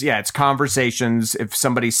thing is, it's conversations. If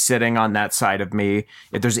somebody's sitting on that side of me,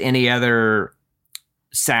 if there's any other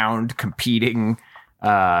sound competing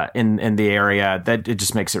in the area, that it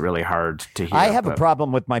just makes it really hard to hear. I have a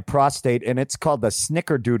problem with my prostate, and it's called the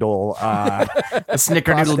snickerdoodle. A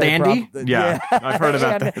snickerdoodle dandy? Yeah, I've heard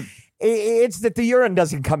about And that. It's that the urine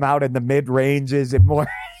doesn't come out in the mid ranges. It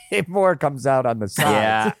more comes out on the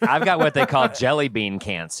sides. Yeah, I've got what they call jelly bean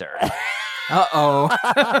cancer. Uh-oh.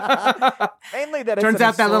 Mainly that. Turns it's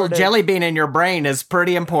out that little jelly bean in your brain is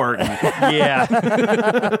pretty important. Yeah.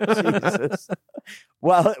 Jesus.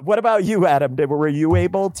 Well, what about you, Adam? Were you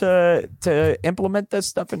able to implement this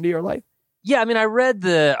stuff into your life? Yeah, I mean, I read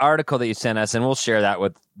the article that you sent us, and we'll share that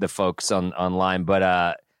with the folks online. But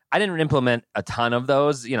I didn't implement a ton of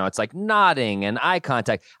those. You know, it's like nodding and eye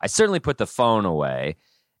contact. I certainly put the phone away.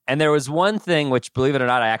 And there was one thing which, believe it or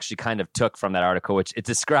not, I actually kind of took from that article, which it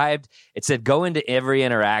described. It said, go into every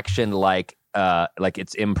interaction like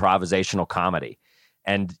it's improvisational comedy.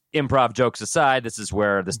 And improv jokes aside, this is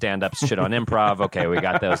where the stand-ups shit on improv. Okay, we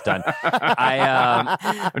got those done.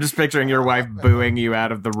 I'm just picturing your wife booing you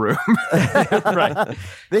out of the room. Right.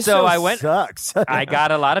 This So show I went- sucks. I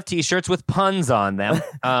got a lot of T-shirts with puns on them.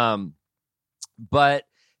 But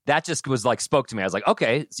that just was like spoke to me. I was like,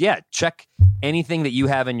 okay, yeah, check anything that you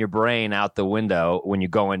have in your brain out the window when you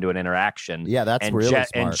go into an interaction. Yeah, that's and really smart.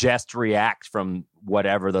 and just react from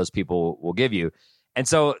whatever those people will give you. And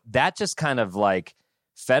so that just kind of like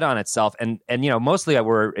fed on itself. And you know, mostly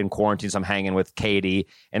we're in quarantine, so I'm hanging with Katie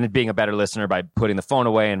and being a better listener by putting the phone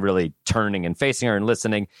away and really turning and facing her and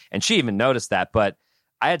listening. And she even noticed that. But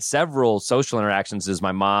I had several social interactions. It was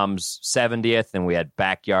my mom's 70th, and we had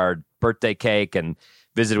backyard birthday cake and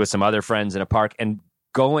visited with some other friends in a park. And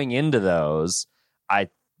going into those, I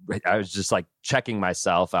was just like checking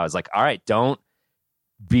myself. I was like, all right, don't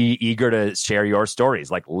be eager to share your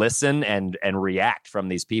stories. Like listen and react from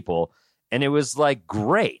these people. And it was like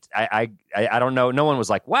great. I don't know. No one was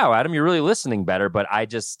like, wow, Adam, you're really listening better. But I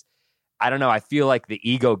don't know. I feel like the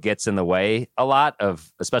ego gets in the way a lot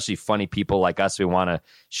of, especially funny people like us. We want to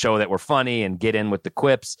show that we're funny and get in with the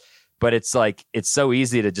quips. But it's like, it's so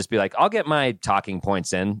easy to just be like, I'll get my talking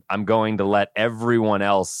points in. I'm going to let everyone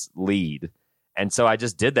else lead. And so I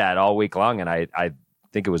just did that all week long. And I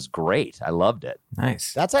think it was great. I loved it.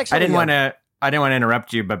 Nice. That's actually I didn't want to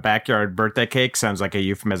interrupt you, but backyard birthday cake sounds like a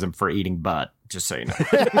euphemism for eating butt, just so you know.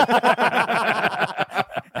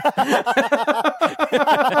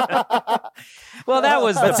 Well, that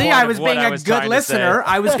was the But see, point I of was what being I a was good trying to listener.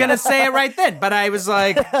 say. I was going to say it right then, but I was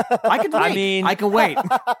like, I can wait. I mean- I can wait.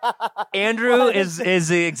 Andrew is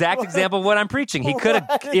the exact example of what I'm preaching. He could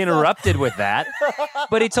have interrupted with that,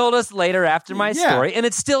 but he told us later after my Yeah. story, and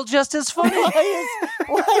it's still just as funny.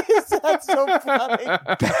 Why is that so funny?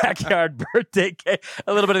 Backyard birthday cake,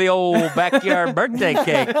 a little bit of the old backyard birthday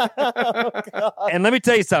cake. And let me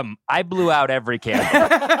tell you something, I blew out every candle.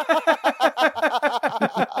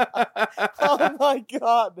 Oh my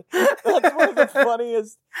god, that's one of the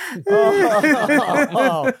funniest.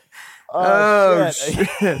 Oh,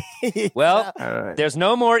 shit. Well, All right. there's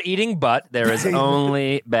no more eating butt. There is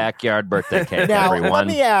only backyard birthday cake, Now, everyone. let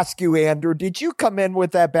me ask you, Andrew, did you come in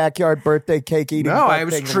with that backyard birthday cake eating? No, butt I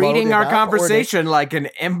was thing treating loaded our up, or did- conversation like an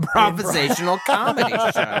improvisational comedy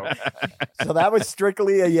show. So that was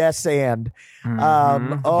strictly a yes and.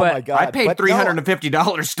 Oh But my god! I paid But no,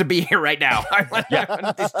 $350 to be here right now. I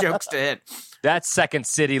want these jokes to hit. That's Second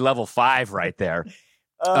City level 5 right there.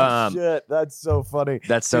 Oh shit, that's so funny.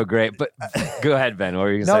 That's so great. But go ahead, Ben. What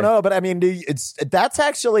were you No, going to say? no, but I mean,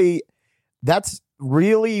 that's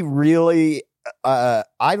really.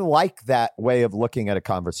 I like that way of looking at a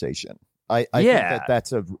conversation. I Yeah. think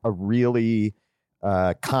that's a really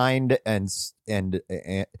kind and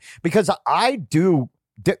because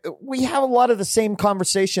we have a lot of the same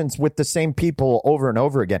conversations with the same people over and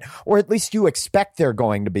over again, or at least you expect they're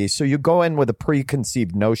going to be. So you go in with a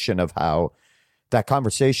preconceived notion of how that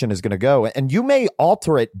conversation is going to go. And you may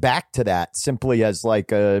alter it back to that simply as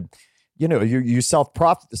like you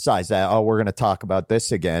self-prophesize that, oh, we're going to talk about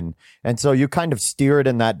this again. And so you kind of steer it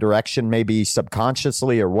in that direction, maybe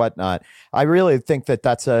subconsciously or whatnot. I really think that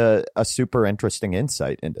that's a super interesting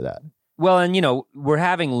insight into that. Well, and, we're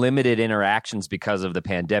having limited interactions because of the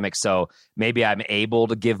pandemic. So maybe I'm able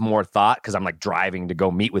to give more thought because I'm like driving to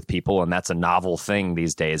go meet with people. And that's a novel thing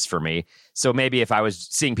these days for me. So maybe if I was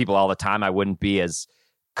seeing people all the time, I wouldn't be as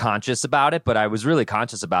conscious about it. But I was really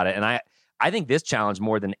conscious about it. And I think this challenge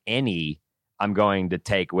more than any I'm going to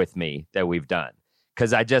take with me that we've done.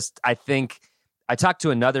 Because I think I talked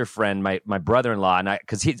to another friend, my brother-in-law, and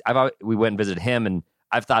we went and visited him, and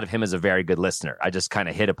I've thought of him as a very good listener. I just kind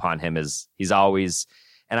of hit upon him as he's always,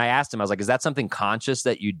 And I asked him, I was like, is that something conscious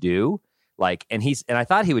that you do? Like, and I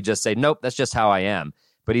thought he would just say, nope, that's just how I am.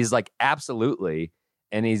 But he's like, absolutely.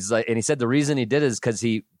 And he's like, and he said the reason he did it is because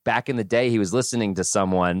back in the day, he was listening to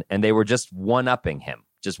someone and they were just one-upping him,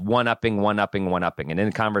 just one-upping. And in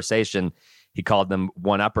a conversation, he called them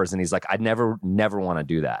one-uppers. And he's like, I'd never want to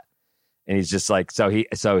do that. And he's just like, so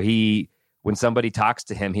he, when somebody talks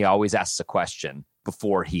to him, he always asks a question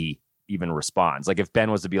before he even responds. Like if Ben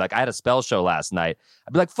was to be like, I had a spell show last night,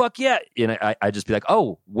 I'd be like, fuck yeah. And I'd just be like,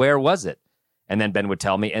 oh, where was it? And then Ben would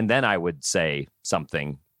tell me, and then I would say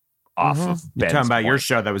something off of Ben's You're talking about point. your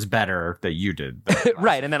show that was better that you did.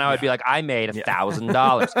 Right. And then I would be like, I made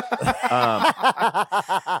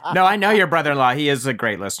 $1,000. No, I know your brother-in-law. He is a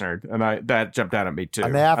great listener. And that jumped out at me too.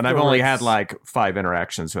 And And I've only afterwards- had like 5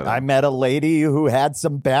 interactions with him. I met a lady who had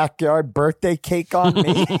some backyard birthday cake on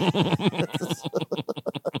me.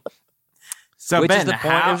 So Which Ben, is the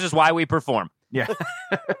point. It was just why we perform. yeah.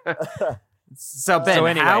 So Ben, So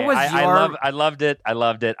anyway, how was I loved it.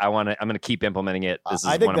 I'm going to keep implementing it. This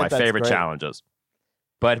I is think one of my that's favorite great. challenges.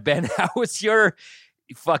 But Ben, how was your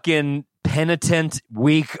fucking penitent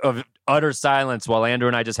week of utter silence while Andrew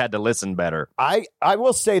and I just had to listen better? I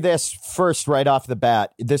will say this first right off the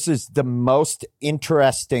bat. This is the most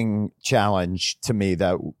interesting challenge to me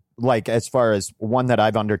that, like, as far as one that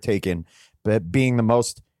I've undertaken, but being the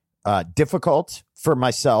most difficult for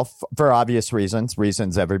myself for obvious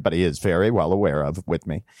reasons everybody is very well aware of with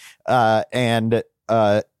me. And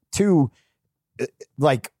two,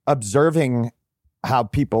 like observing how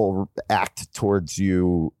people act towards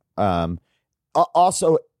you.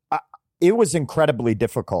 Also, it was incredibly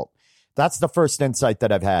difficult. That's the first insight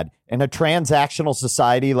that I've had. In a transactional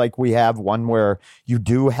society like we have, one where you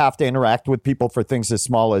do have to interact with people for things as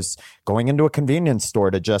small as going into a convenience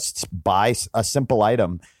store to just buy a simple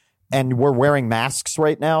item, and we're wearing masks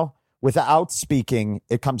right now, without speaking,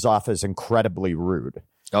 it comes off as incredibly rude.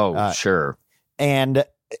 Oh, sure. And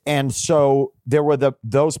so there were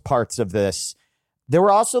those parts of this. There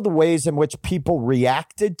were also the ways in which people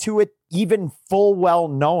reacted to it, even full well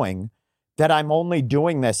knowing that I'm only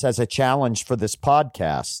doing this as a challenge for this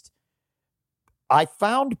podcast. I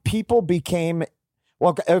found people became,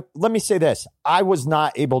 well, let me say this. I was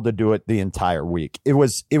not able to do it the entire week.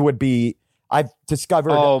 I've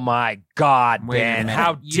discovered. Oh my God, Wait a Ben! minute.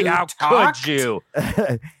 How You could talked? you?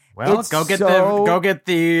 Well, It's go get so-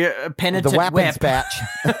 the penitent the weapons whip. batch.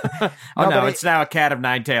 Oh No, no, but it's now a cat of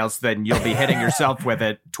 9 tails. Then you'll be hitting yourself with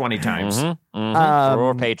it 20 times. Mhm, mhm. Or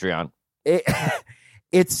Um, Patreon.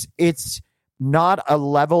 It's not a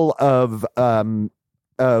level of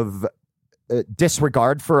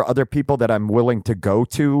disregard for other people that I'm willing to go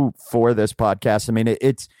to for this podcast. I mean,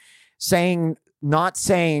 it's not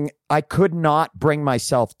saying I could not bring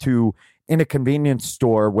myself to in a convenience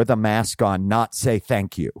store with a mask on, not say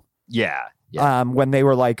thank you. Yeah. When they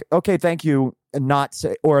were like, okay, thank you, and not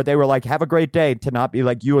say, or they were like, have a great day, to not be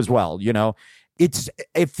like, you as well. You know,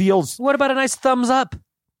 it feels What about a nice thumbs up?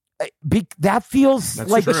 that feels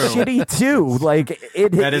That's like true. shitty too. Like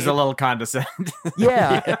it That is a little condescending.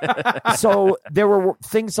 yeah. So there were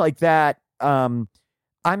things like that. I'm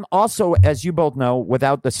also, as you both know,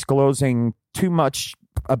 without disclosing too much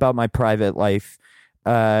about my private life,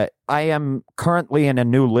 I am currently in a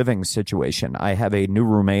new living situation. I have a new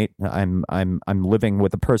roommate. I'm living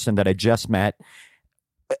with a person that I just met.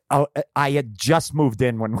 I had just moved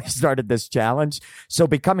in when we started this challenge. So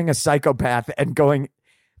becoming a psychopath and going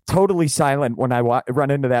totally silent when I run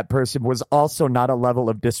into that person was also not a level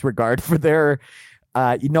of disregard for their,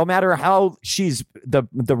 no matter how she's the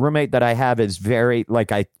roommate that I have is very,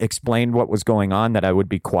 like, I explained what was going on, that I would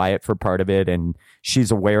be quiet for part of it. And she's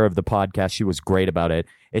aware of the podcast. She was great about it.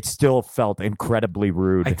 It still felt incredibly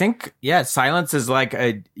rude. I think, yeah, silence is like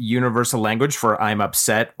a universal language for I'm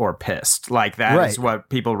upset or pissed. Like that Right. is what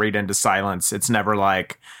people read into silence. It's never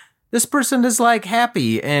like this person is like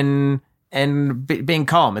happy and being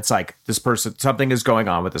calm. It's like this person, something is going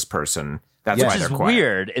on with this person. That's Yeah. why Which they're is quiet.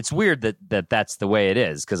 weird. It's weird that that's the way it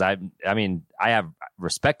is, because I mean, I have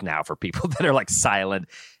respect now for people that are like silent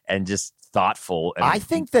and just thoughtful. And I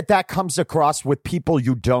think that comes across with people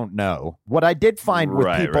you don't know. What I did find with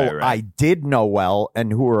Right, people right. I did know well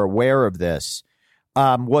and who are aware of this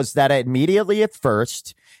was that immediately at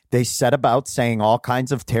first they set about saying all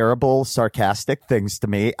kinds of terrible, sarcastic things to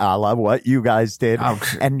me, a la what you guys did. Oh.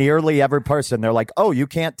 And nearly every person, they're like, oh, you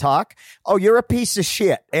can't talk? Oh, you're a piece of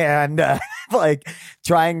shit. And like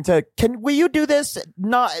trying to, will you do this?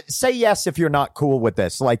 Not say yes if you're not cool with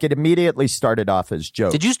this. Like it immediately started off as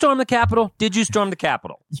jokes. Did you storm the Capitol? Did you storm the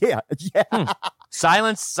Capitol? Yeah.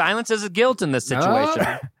 Silence is a guilt in this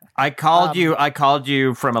situation. I called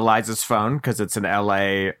you from Eliza's phone because it's an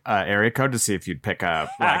LA area code to see if you'd pick up.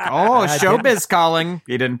 Like, showbiz calling.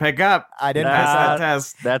 You didn't pick up. I didn't pass pick that up.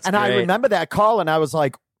 test. That's And great. I remember that call, and I was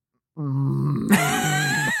like, am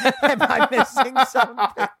I missing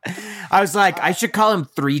something? I was like, I should call him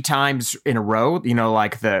 3 times in a row. You know,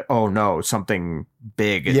 like something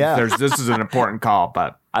big. Yeah. This is an important call,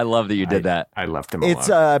 but I love that you did that. I left him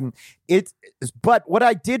alone. But what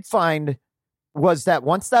I did find was that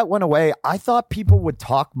once that went away, I thought people would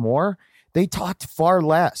talk more. They talked far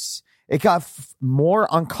less. It got more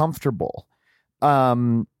uncomfortable.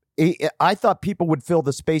 I thought people would fill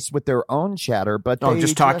the space with their own chatter, but they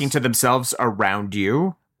just talking to themselves around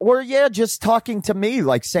you. or just talking to me,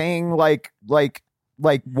 like saying like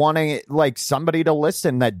wanting like somebody to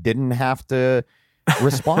listen that didn't have to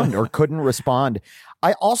respond or couldn't respond.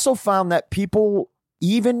 I also found that people,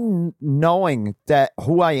 even knowing that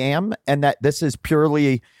who I am and that this is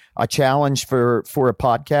purely a challenge for a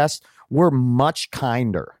podcast, were much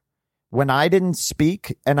kinder. When I didn't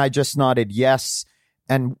speak and I just nodded yes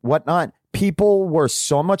and whatnot, people were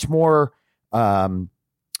so much more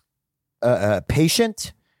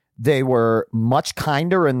patient. They were much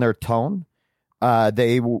kinder in their tone.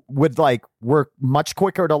 They would were much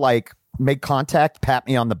quicker to make contact, pat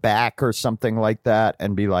me on the back or something like that,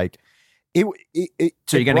 and be like, so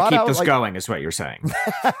you're going to keep this going, is what you're saying.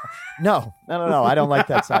 No. I don't like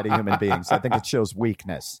that side of human beings. I think it shows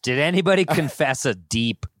weakness. Did anybody confess a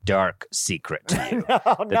deep, dark secret to you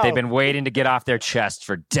that they've been waiting to get off their chest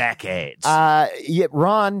for decades?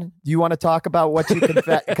 Ron, do you want to talk about what you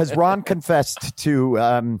confessed? Because Ron confessed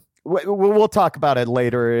to. We'll talk about it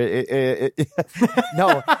later.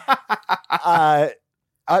 No.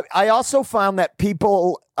 I also found that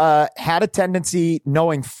people had a tendency,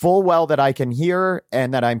 knowing full well that I can hear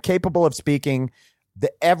and that I'm capable of speaking,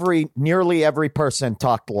 nearly every person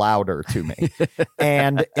talked louder to me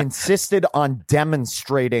and insisted on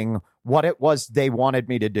demonstrating what it was they wanted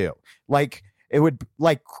me to do. Like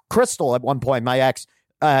Crystal at one point, my ex,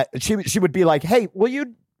 she would be like, "Hey, will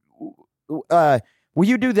you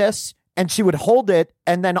do this?" And she would hold it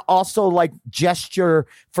and then also gesture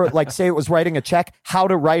for say it was writing a check, how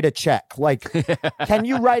to write a check. Can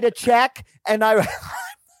you write a check? And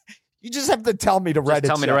you just have to tell me to write a check.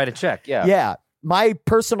 Tell me to write a check. Yeah. Yeah. My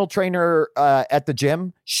personal trainer at the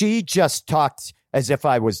gym, she just talked as if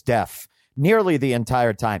I was deaf nearly the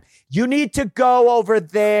entire time. You need to go over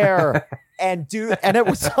there and it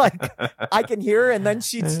was I can hear her, and then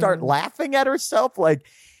she'd start laughing at herself.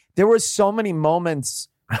 There were so many moments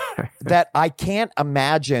that I can't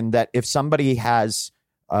imagine that if somebody has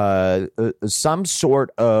some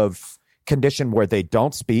sort of condition where they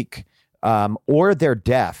don't speak or they're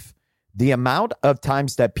deaf, the amount of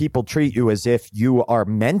times that people treat you as if you are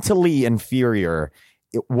mentally inferior,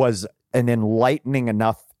 it was an enlightening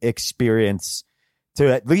enough experience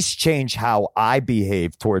to at least change how I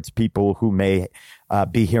behave towards people who may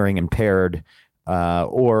be hearing impaired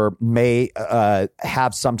or may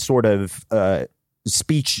have some sort of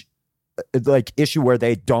speech issue where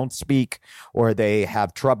they don't speak or they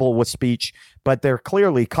have trouble with speech, but they're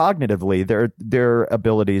clearly cognitively their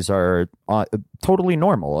abilities are totally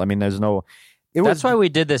normal. I mean, there's no. That's why we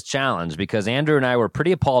did this challenge, because Andrew and I were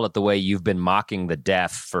pretty appalled at the way you've been mocking the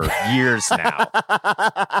deaf for years now.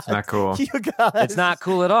 It's not cool. You guys. It's not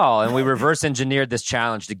cool at all. And we reverse engineered this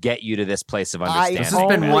challenge to get you to this place of understanding. This has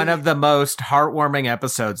been one of the most heartwarming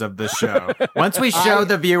episodes of the show. Once we show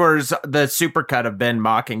the viewers the supercut of Ben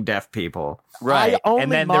mocking deaf people. Right. I and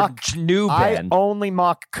then their new Ben. I only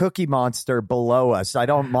mock Cookie Monster below us. I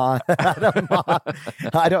don't mock.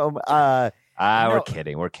 We're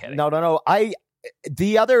kidding. We're kidding. No.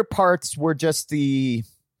 The other parts were just the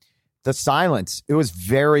silence. It was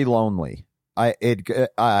very lonely.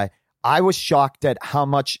 I was shocked at how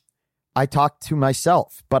much I talked to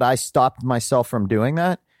myself, but I stopped myself from doing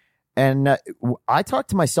that. And I talk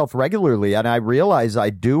to myself regularly, and I realize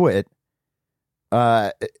I do it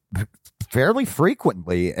fairly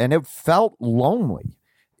frequently, and it felt lonely.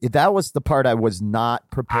 That was the part I was not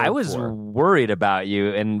prepared for. I was worried about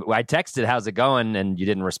you, and I texted, "How's it going?" and you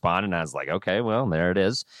didn't respond, and I was like, "Okay, well, there it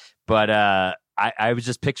is." But I was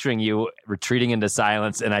just picturing you retreating into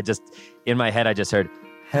silence, and in my head, I just heard,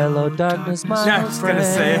 "Hello, darkness, my I was friend."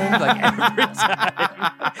 gonna say. Every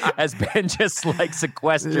time, as Ben just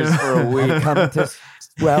sequesters for a week. Come to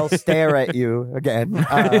stare at you again.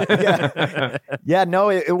 Yeah. No,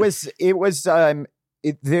 it was the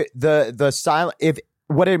silent.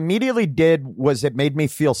 What it immediately did was it made me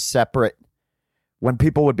feel separate when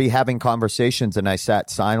people would be having conversations and I sat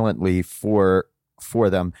silently for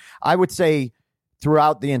them. I would say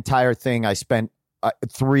throughout the entire thing, I spent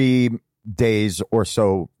 3 days or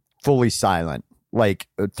so fully silent, like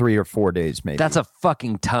 3 or 4 days maybe. That's a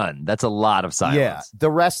fucking ton. That's a lot of silence. Yeah.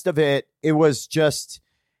 The rest of it, it was just.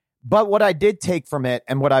 But what I did take from it,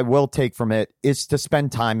 and what I will take from it, is to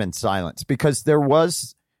spend time in silence, because there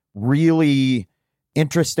was really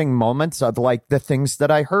interesting moments of like the things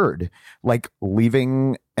that I heard, like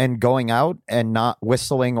leaving and going out and not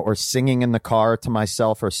whistling or singing in the car to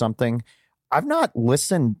myself or something. I've not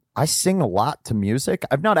listened. I sing a lot to music.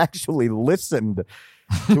 I've not actually listened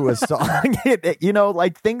to a song, you know,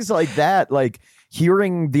 like things like that, like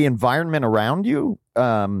hearing the environment around you.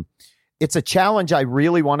 It's a challenge I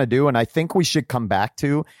really want to do, and I think we should come back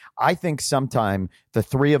to. I think sometime the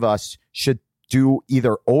three of us should do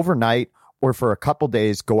either overnight or for a couple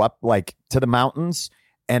days go up like to the mountains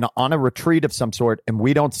and on a retreat of some sort, and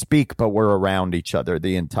we don't speak, but we're around each other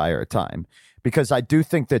the entire time. Because I do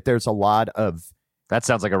think that there's a lot of... That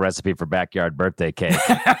sounds like a recipe for backyard birthday cake.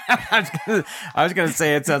 I was gonna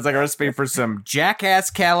say it sounds like a recipe for some jackass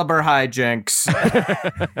caliber hijinks.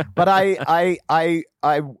 But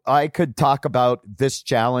I could talk about this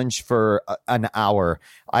challenge for an hour.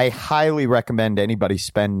 I highly recommend anybody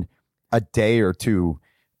spend a day or two.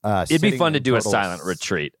 It'd be fun to do a silent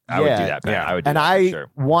retreat. I would do that. Ben. Yeah. I would do and that I for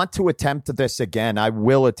sure. want to attempt this again. I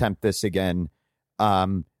will attempt this again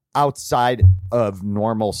outside of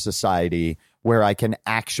normal society, where I can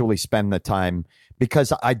actually spend the time,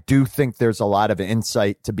 because I do think there's a lot of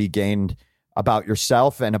insight to be gained about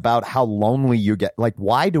yourself and about how lonely you get. Like,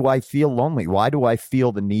 why do I feel lonely? Why do I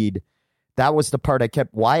feel the need? That was the part I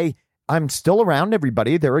kept. Why I'm still around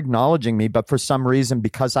everybody. They're acknowledging me, but for some reason,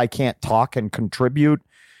 because I can't talk and contribute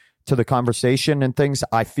to the conversation and things,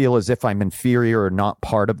 I feel as if I'm inferior or not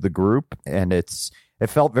part of the group. And it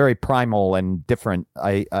felt very primal and different.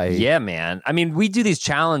 Yeah, man. I mean, we do these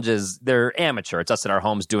challenges. They're amateur. It's us at our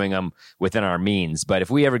homes doing them within our means. But if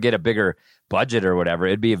we ever get a bigger budget or whatever,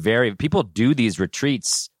 it'd be people do these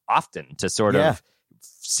retreats often to sort of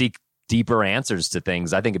seek deeper answers to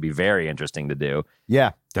things. I think it'd be very interesting to do.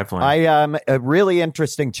 Yeah, Definitely. A really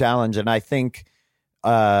interesting challenge. And I think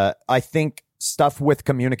stuff with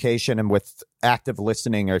communication and with active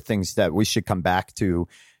listening are things that we should come back to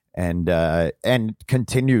and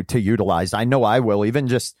continue to utilize. I know I will. Even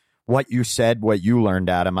just what you said, what you learned,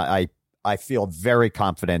 Adam, I feel very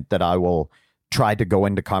confident that I will try to go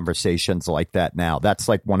into conversations like that now. That's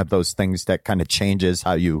like one of those things that kind of changes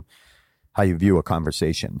how you view a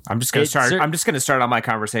conversation. I'm just gonna start. I'm just gonna start all my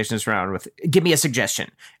conversations around with give me a suggestion.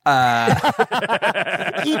 Eating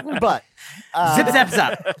butt. Zip zap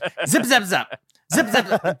zap. Zip zap zap. Zip zap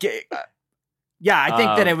zap. Yeah, I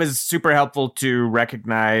think that it was super helpful to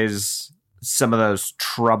recognize some of those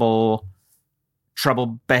trouble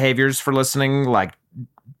behaviors for listening, like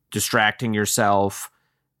distracting yourself,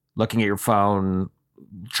 looking at your phone,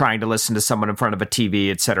 trying to listen to someone in front of a TV,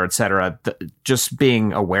 et cetera, et cetera. Just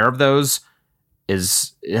being aware of those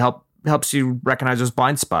helps you recognize those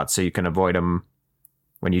blind spots so you can avoid them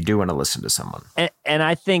when you do want to listen to someone. And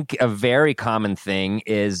I think a very common thing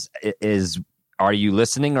is are you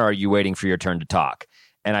listening or are you waiting for your turn to talk?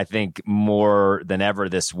 And I think more than ever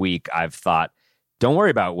this week, I've thought, don't worry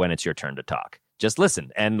about when it's your turn to talk. Just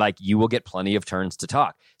listen. And like, you will get plenty of turns to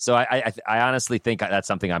talk. So I honestly think that's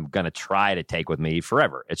something I'm going to try to take with me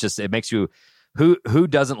forever. It's just, it makes you, who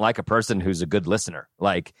doesn't like a person who's a good listener?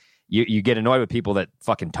 Like you get annoyed with people that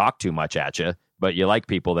fucking talk too much at you, but you like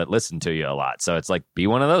people that listen to you a lot. So it's like, be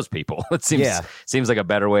one of those people. It seems like a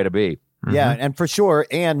better way to be. Yeah, and for sure.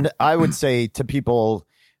 And I would say to people,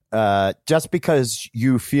 just because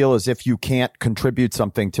you feel as if you can't contribute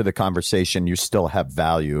something to the conversation, you still have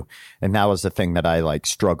value. And that was the thing that I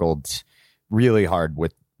struggled really hard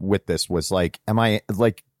with this was like, am I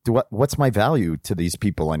like, what's my value to these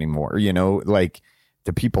people anymore? You know, like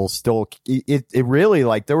the people still, it really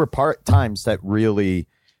there were times that really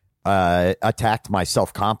attacked my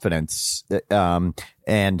self-confidence.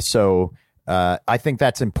 And so, I think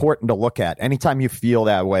that's important to look at. Anytime you feel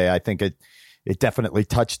that way, I think it definitely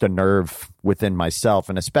touched a nerve within myself,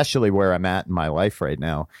 and especially where I'm at in my life right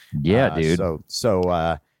now. Yeah, dude.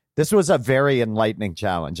 So this was a very enlightening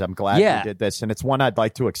challenge. I'm glad we did this, and it's one I'd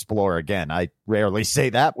like to explore again. I rarely say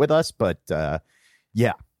that with us, but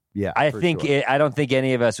yeah. I think sure. I don't think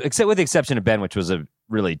any of us, except with the exception of Ben, which was a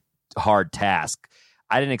really hard task,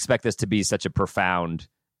 I didn't expect this to be such a profound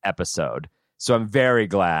episode. So I'm very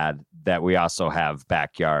glad that we also have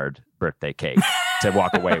backyard birthday cake to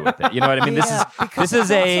walk away with it. You know what I mean? This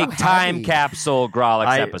is a time capsule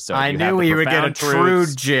Grolix episode. I You knew have the we would get a profound true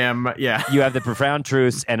truths. Jim. Yeah. You have the profound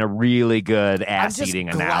truths and a really good I'm ass just eating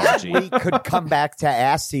glad analogy. we could come back to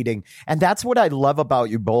ass eating. And that's what I love about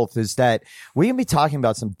you both is that we can be talking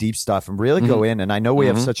about some deep stuff and really go in. And I know we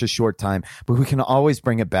have such a short time, but we can always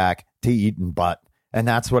bring it back to eating butt. And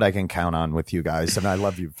that's what I can count on with you guys. And I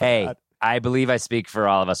love you for Hey, that. I believe I speak for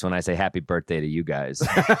all of us when I say happy birthday to you guys.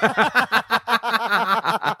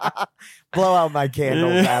 Blow out my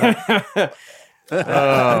candles, Adam.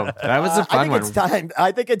 That was a fun one.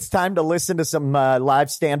 I think it's time to listen to some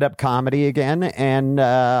live stand-up comedy again. And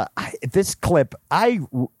this clip, I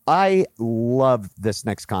love this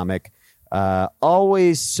next comic.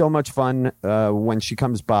 Always so much fun when she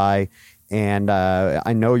comes by. And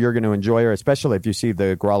I know you're going to enjoy her, especially if you see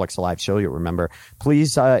the Grolix live show, you'll remember.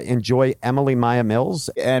 Please enjoy Emily Maya Mills.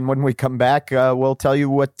 And when we come back, we'll tell you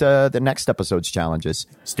what the next episode's challenge is.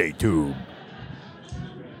 Stay tuned.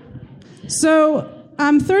 So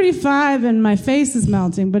I'm 35 and my face is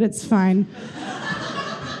melting, but it's fine.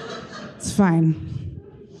 It's fine.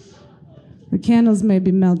 The candles may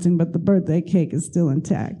be melting, but the birthday cake is still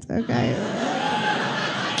intact, okay?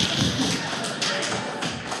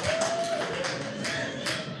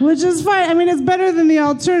 Which is fine. I mean, it's better than the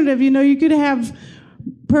alternative. You know, you could have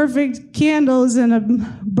perfect candles and a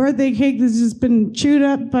birthday cake that's just been chewed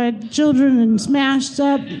up by children and smashed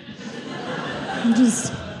up. And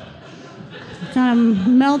just kind of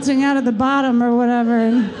melting out of the bottom or whatever.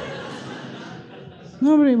 And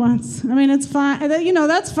nobody wants. I mean, it's fine. You know,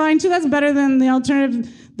 that's fine too. That's better than the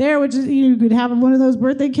alternative there, which is you could have one of those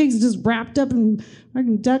birthday cakes just wrapped up in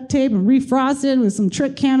fucking duct tape and refrosted with some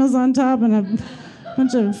trick candles on top and a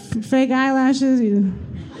bunch of fake eyelashes. You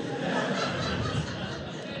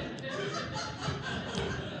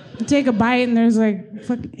take a bite and there's like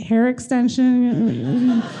fucking hair extension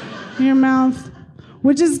in your mouth,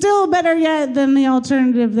 which is still better yet than the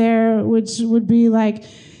alternative there, which would be like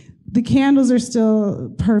the candles are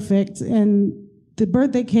still perfect and the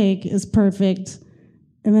birthday cake is perfect,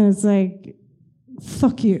 and then it's like,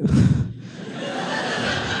 fuck you.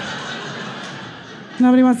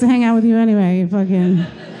 Nobody wants to hang out with you anyway, you fucking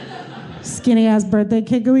skinny-ass birthday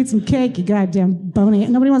cake. Go eat some cake, you goddamn bony.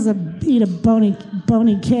 Nobody wants to eat a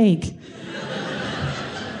bony cake.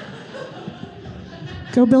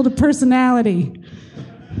 Go build a personality.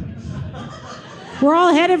 We're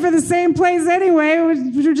all headed for the same place anyway.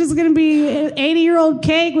 We're just going to be an 80-year-old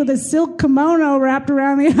cake with a silk kimono wrapped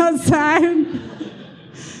around the outside.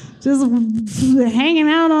 Just hanging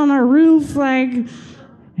out on our roof, like...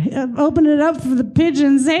 Open it up for the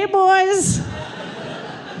pigeons. Hey, boys.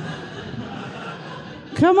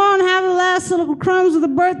 Come on, have the last little crumbs of the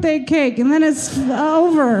birthday cake, and then it's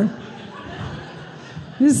over.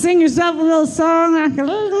 Just sing yourself a little song like, when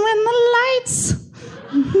the lights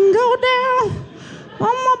go down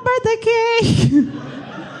on my birthday cake.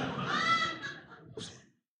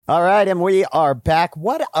 All right, and we are back.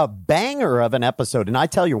 What a banger of an episode. And I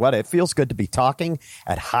tell you what, it feels good to be talking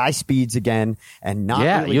at high speeds again and not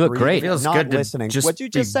really you look breathing, great. It feels not good to listening. just What'd you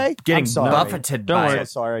just say? Getting I'm sorry. buffeted I'm by so it.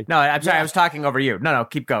 sorry. No, I'm sorry. I was talking over you. No,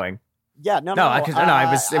 keep going. Yeah, no, It was my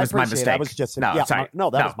I mistake. appreciate it. I was just no, yeah, sorry.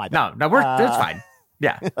 that was my bad. No, that's fine.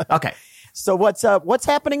 Yeah. Okay. So what's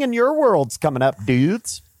happening in your worlds coming up,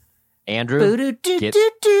 dudes? Andrew, get-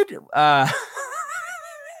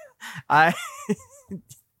 I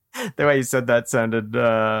the way you said that sounded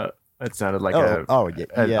it sounded like yeah,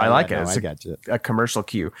 I like it. It's I got you. a commercial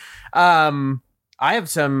cue. I have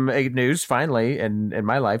some news finally in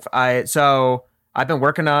my life. I've been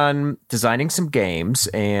working on designing some games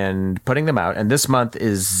and putting them out. And this month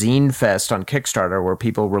is Zine Fest on Kickstarter, where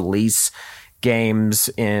people release games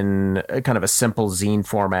in kind of a simple zine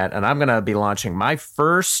format. And I'm going to be launching my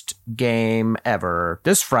first game ever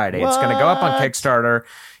this Friday. It's going to go up on Kickstarter.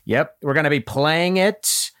 Yep. We're going to be playing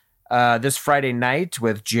it this Friday night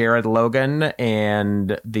with Jared Logan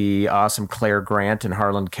and the awesome Claire Grant and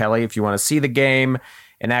Harlan Kelly. If you want to see the game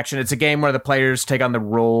in action, it's a game where the players take on the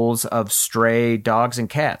roles of stray dogs and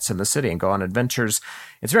cats in the city and go on adventures.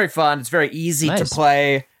 It's very fun. It's very easy to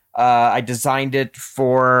play. I designed it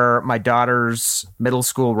for my daughter's middle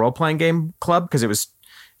school role-playing game club because it was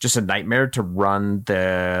just a nightmare to run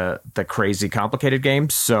the crazy complicated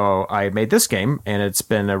games. So I made this game, and it's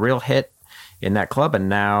been a real hit in that club. And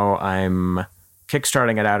now I'm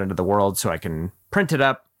kickstarting it out into the world so I can print it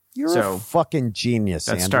up. You're a fucking genius,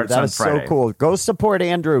 that Andrew. starts That on is Friday. so cool. Go support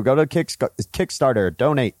Andrew. Go to Kickstarter.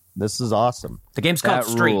 Donate. This is awesome. The game's called That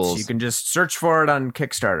Streets. rules. You can just search for it on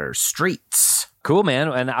Kickstarter. Streets. Cool, man.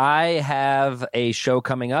 And I have a show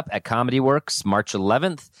coming up at Comedy Works March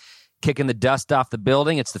 11th. kicking the dust off the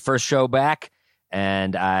building. It's the first show back,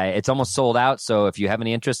 and it's almost sold out. So if you have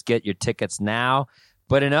any interest, get your tickets now.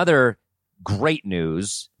 But in other great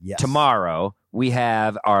news, tomorrow we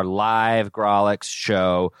have our live Grawlix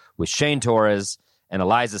show with Shane Torres and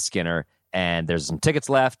Eliza Skinner, and there's some tickets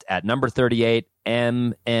left at number 38,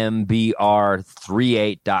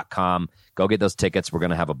 mmbr38.com. Go get those tickets. We're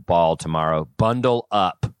going to have a ball tomorrow. Bundle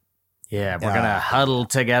up. Yeah, we're going to huddle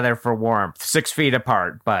together for warmth. 6 feet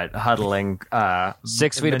apart, but huddling.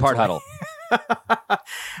 6 feet apart huddle.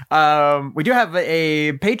 We do have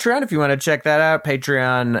a Patreon if you want to check that out.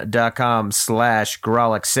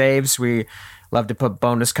 Patreon.com/Grawlix Saves. We love to put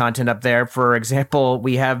bonus content up there. For example,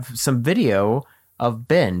 we have some video of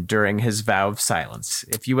Ben during his vow of silence.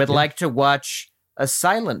 If you would like to watch a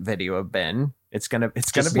silent video of Ben, it's gonna be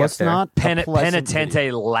up there. Not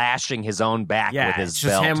Penitente lashing his own back with his it's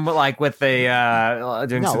just belt. him like with the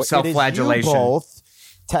doing some self-flagellation. It is you both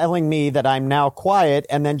telling me that I'm now quiet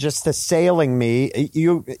and then just assailing me.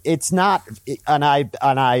 It's not, and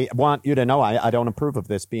I want you to know I don't approve of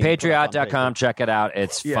this being Patreon.com. Check it out.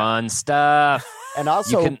 It's fun stuff. And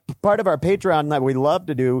also, part of our Patreon that we love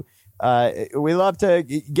to do, we love to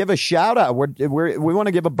give a shout out. We want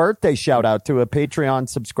to give a birthday shout out to a Patreon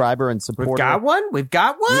subscriber and supporter. We've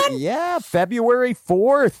got one. Yeah, February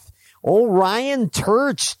 4th. Old Ryan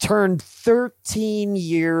Turch turned 13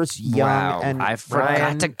 years young. Wow. And I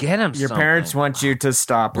forgot to get him Your something. parents want you to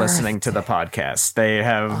stop listening to the podcast. They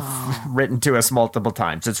have written to us multiple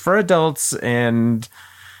times. It's for adults and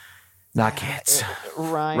not kids.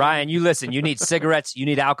 Ryan, you listen. You need cigarettes. You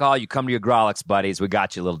need alcohol. You come to your Grawlix buddies. We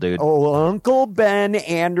got you, little dude. Oh, Uncle Ben,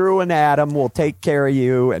 Andrew, and Adam will take care of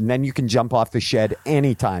you, and then you can jump off the shed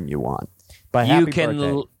anytime you want. But happy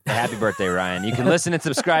birthday, Ryan. You can listen and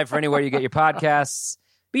subscribe for anywhere you get your podcasts.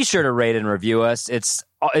 Be sure to rate and review us. It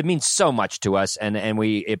means so much to us, and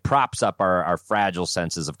it props up our fragile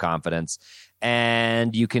senses of confidence.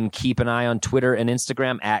 And you can keep an eye on Twitter and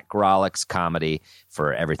Instagram at Grawlix Comedy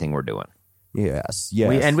for everything we're doing. Yes.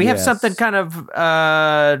 We have something kind of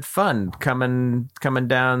fun coming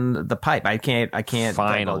down the pipe. I can't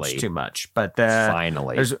divulge too much, but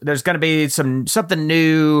finally, there's going to be something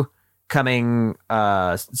new coming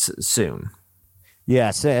soon.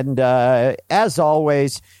 Yes, and as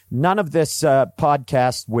always, none of this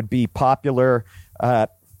podcast would be popular.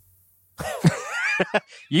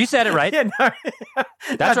 You said it right.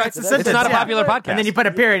 That's right. It's not a popular podcast. And then you put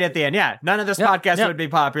a period at the end. Yeah, none of this podcast would be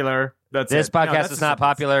popular. This podcast is not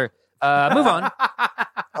popular. Move on.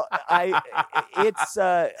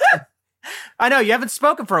 I know you haven't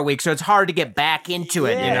spoken for a week, so it's hard to get back into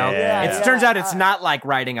it. It turns out it's not like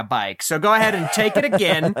riding a bike. So go ahead and take it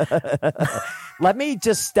again. Let me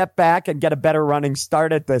just step back and get a better running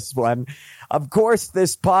start at this one. Of course,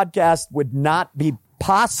 this podcast would not be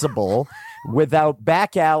possible without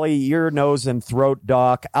Back Alley Ear, Nose, and Throat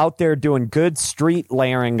Doc out there doing good street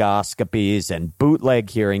laryngoscopies and bootleg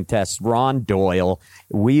hearing tests. Ron Doyle,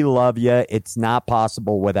 we love you. It's not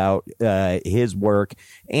possible without his work.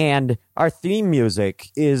 And our theme music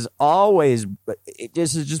is always,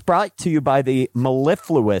 this is just brought to you by the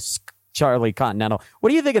mellifluous Charlie Continental. What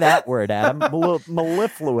do you think of that word, Adam?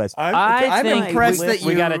 Mellifluous. I'm impressed that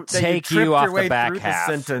we got to take you off the back half.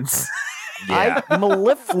 Sentence. Yeah.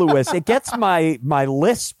 Mellifluous. It gets my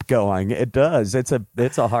lisp going. It does. It's a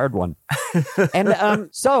hard one. And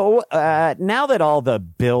so now that all the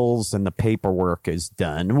bills and the paperwork is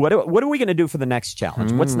done, what are we going to do for the next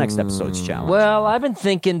challenge? What's next episode's challenge? Well, I've been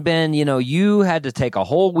thinking, Ben, you had to take a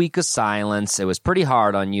whole week of silence. It was pretty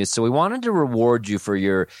hard on you. So we wanted to reward you for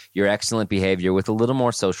your excellent behavior with a little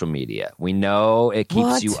more social media. We know it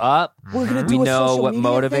keeps you up. We're gonna do we know social what media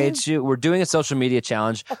motivates thing? you. We're doing a social media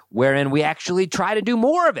challenge wherein we actually try to do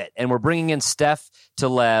more of it. And we're bringing in Steph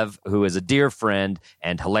Telev, who is a dear friend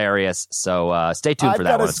and hilarious. So stay tuned for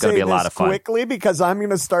that one. It's going to be a lot of fun. Quickly, because I'm going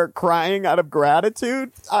to start crying out of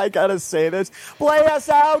gratitude. I got to say this. Play us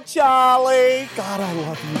out, Charlie. God, I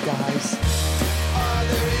love you guys.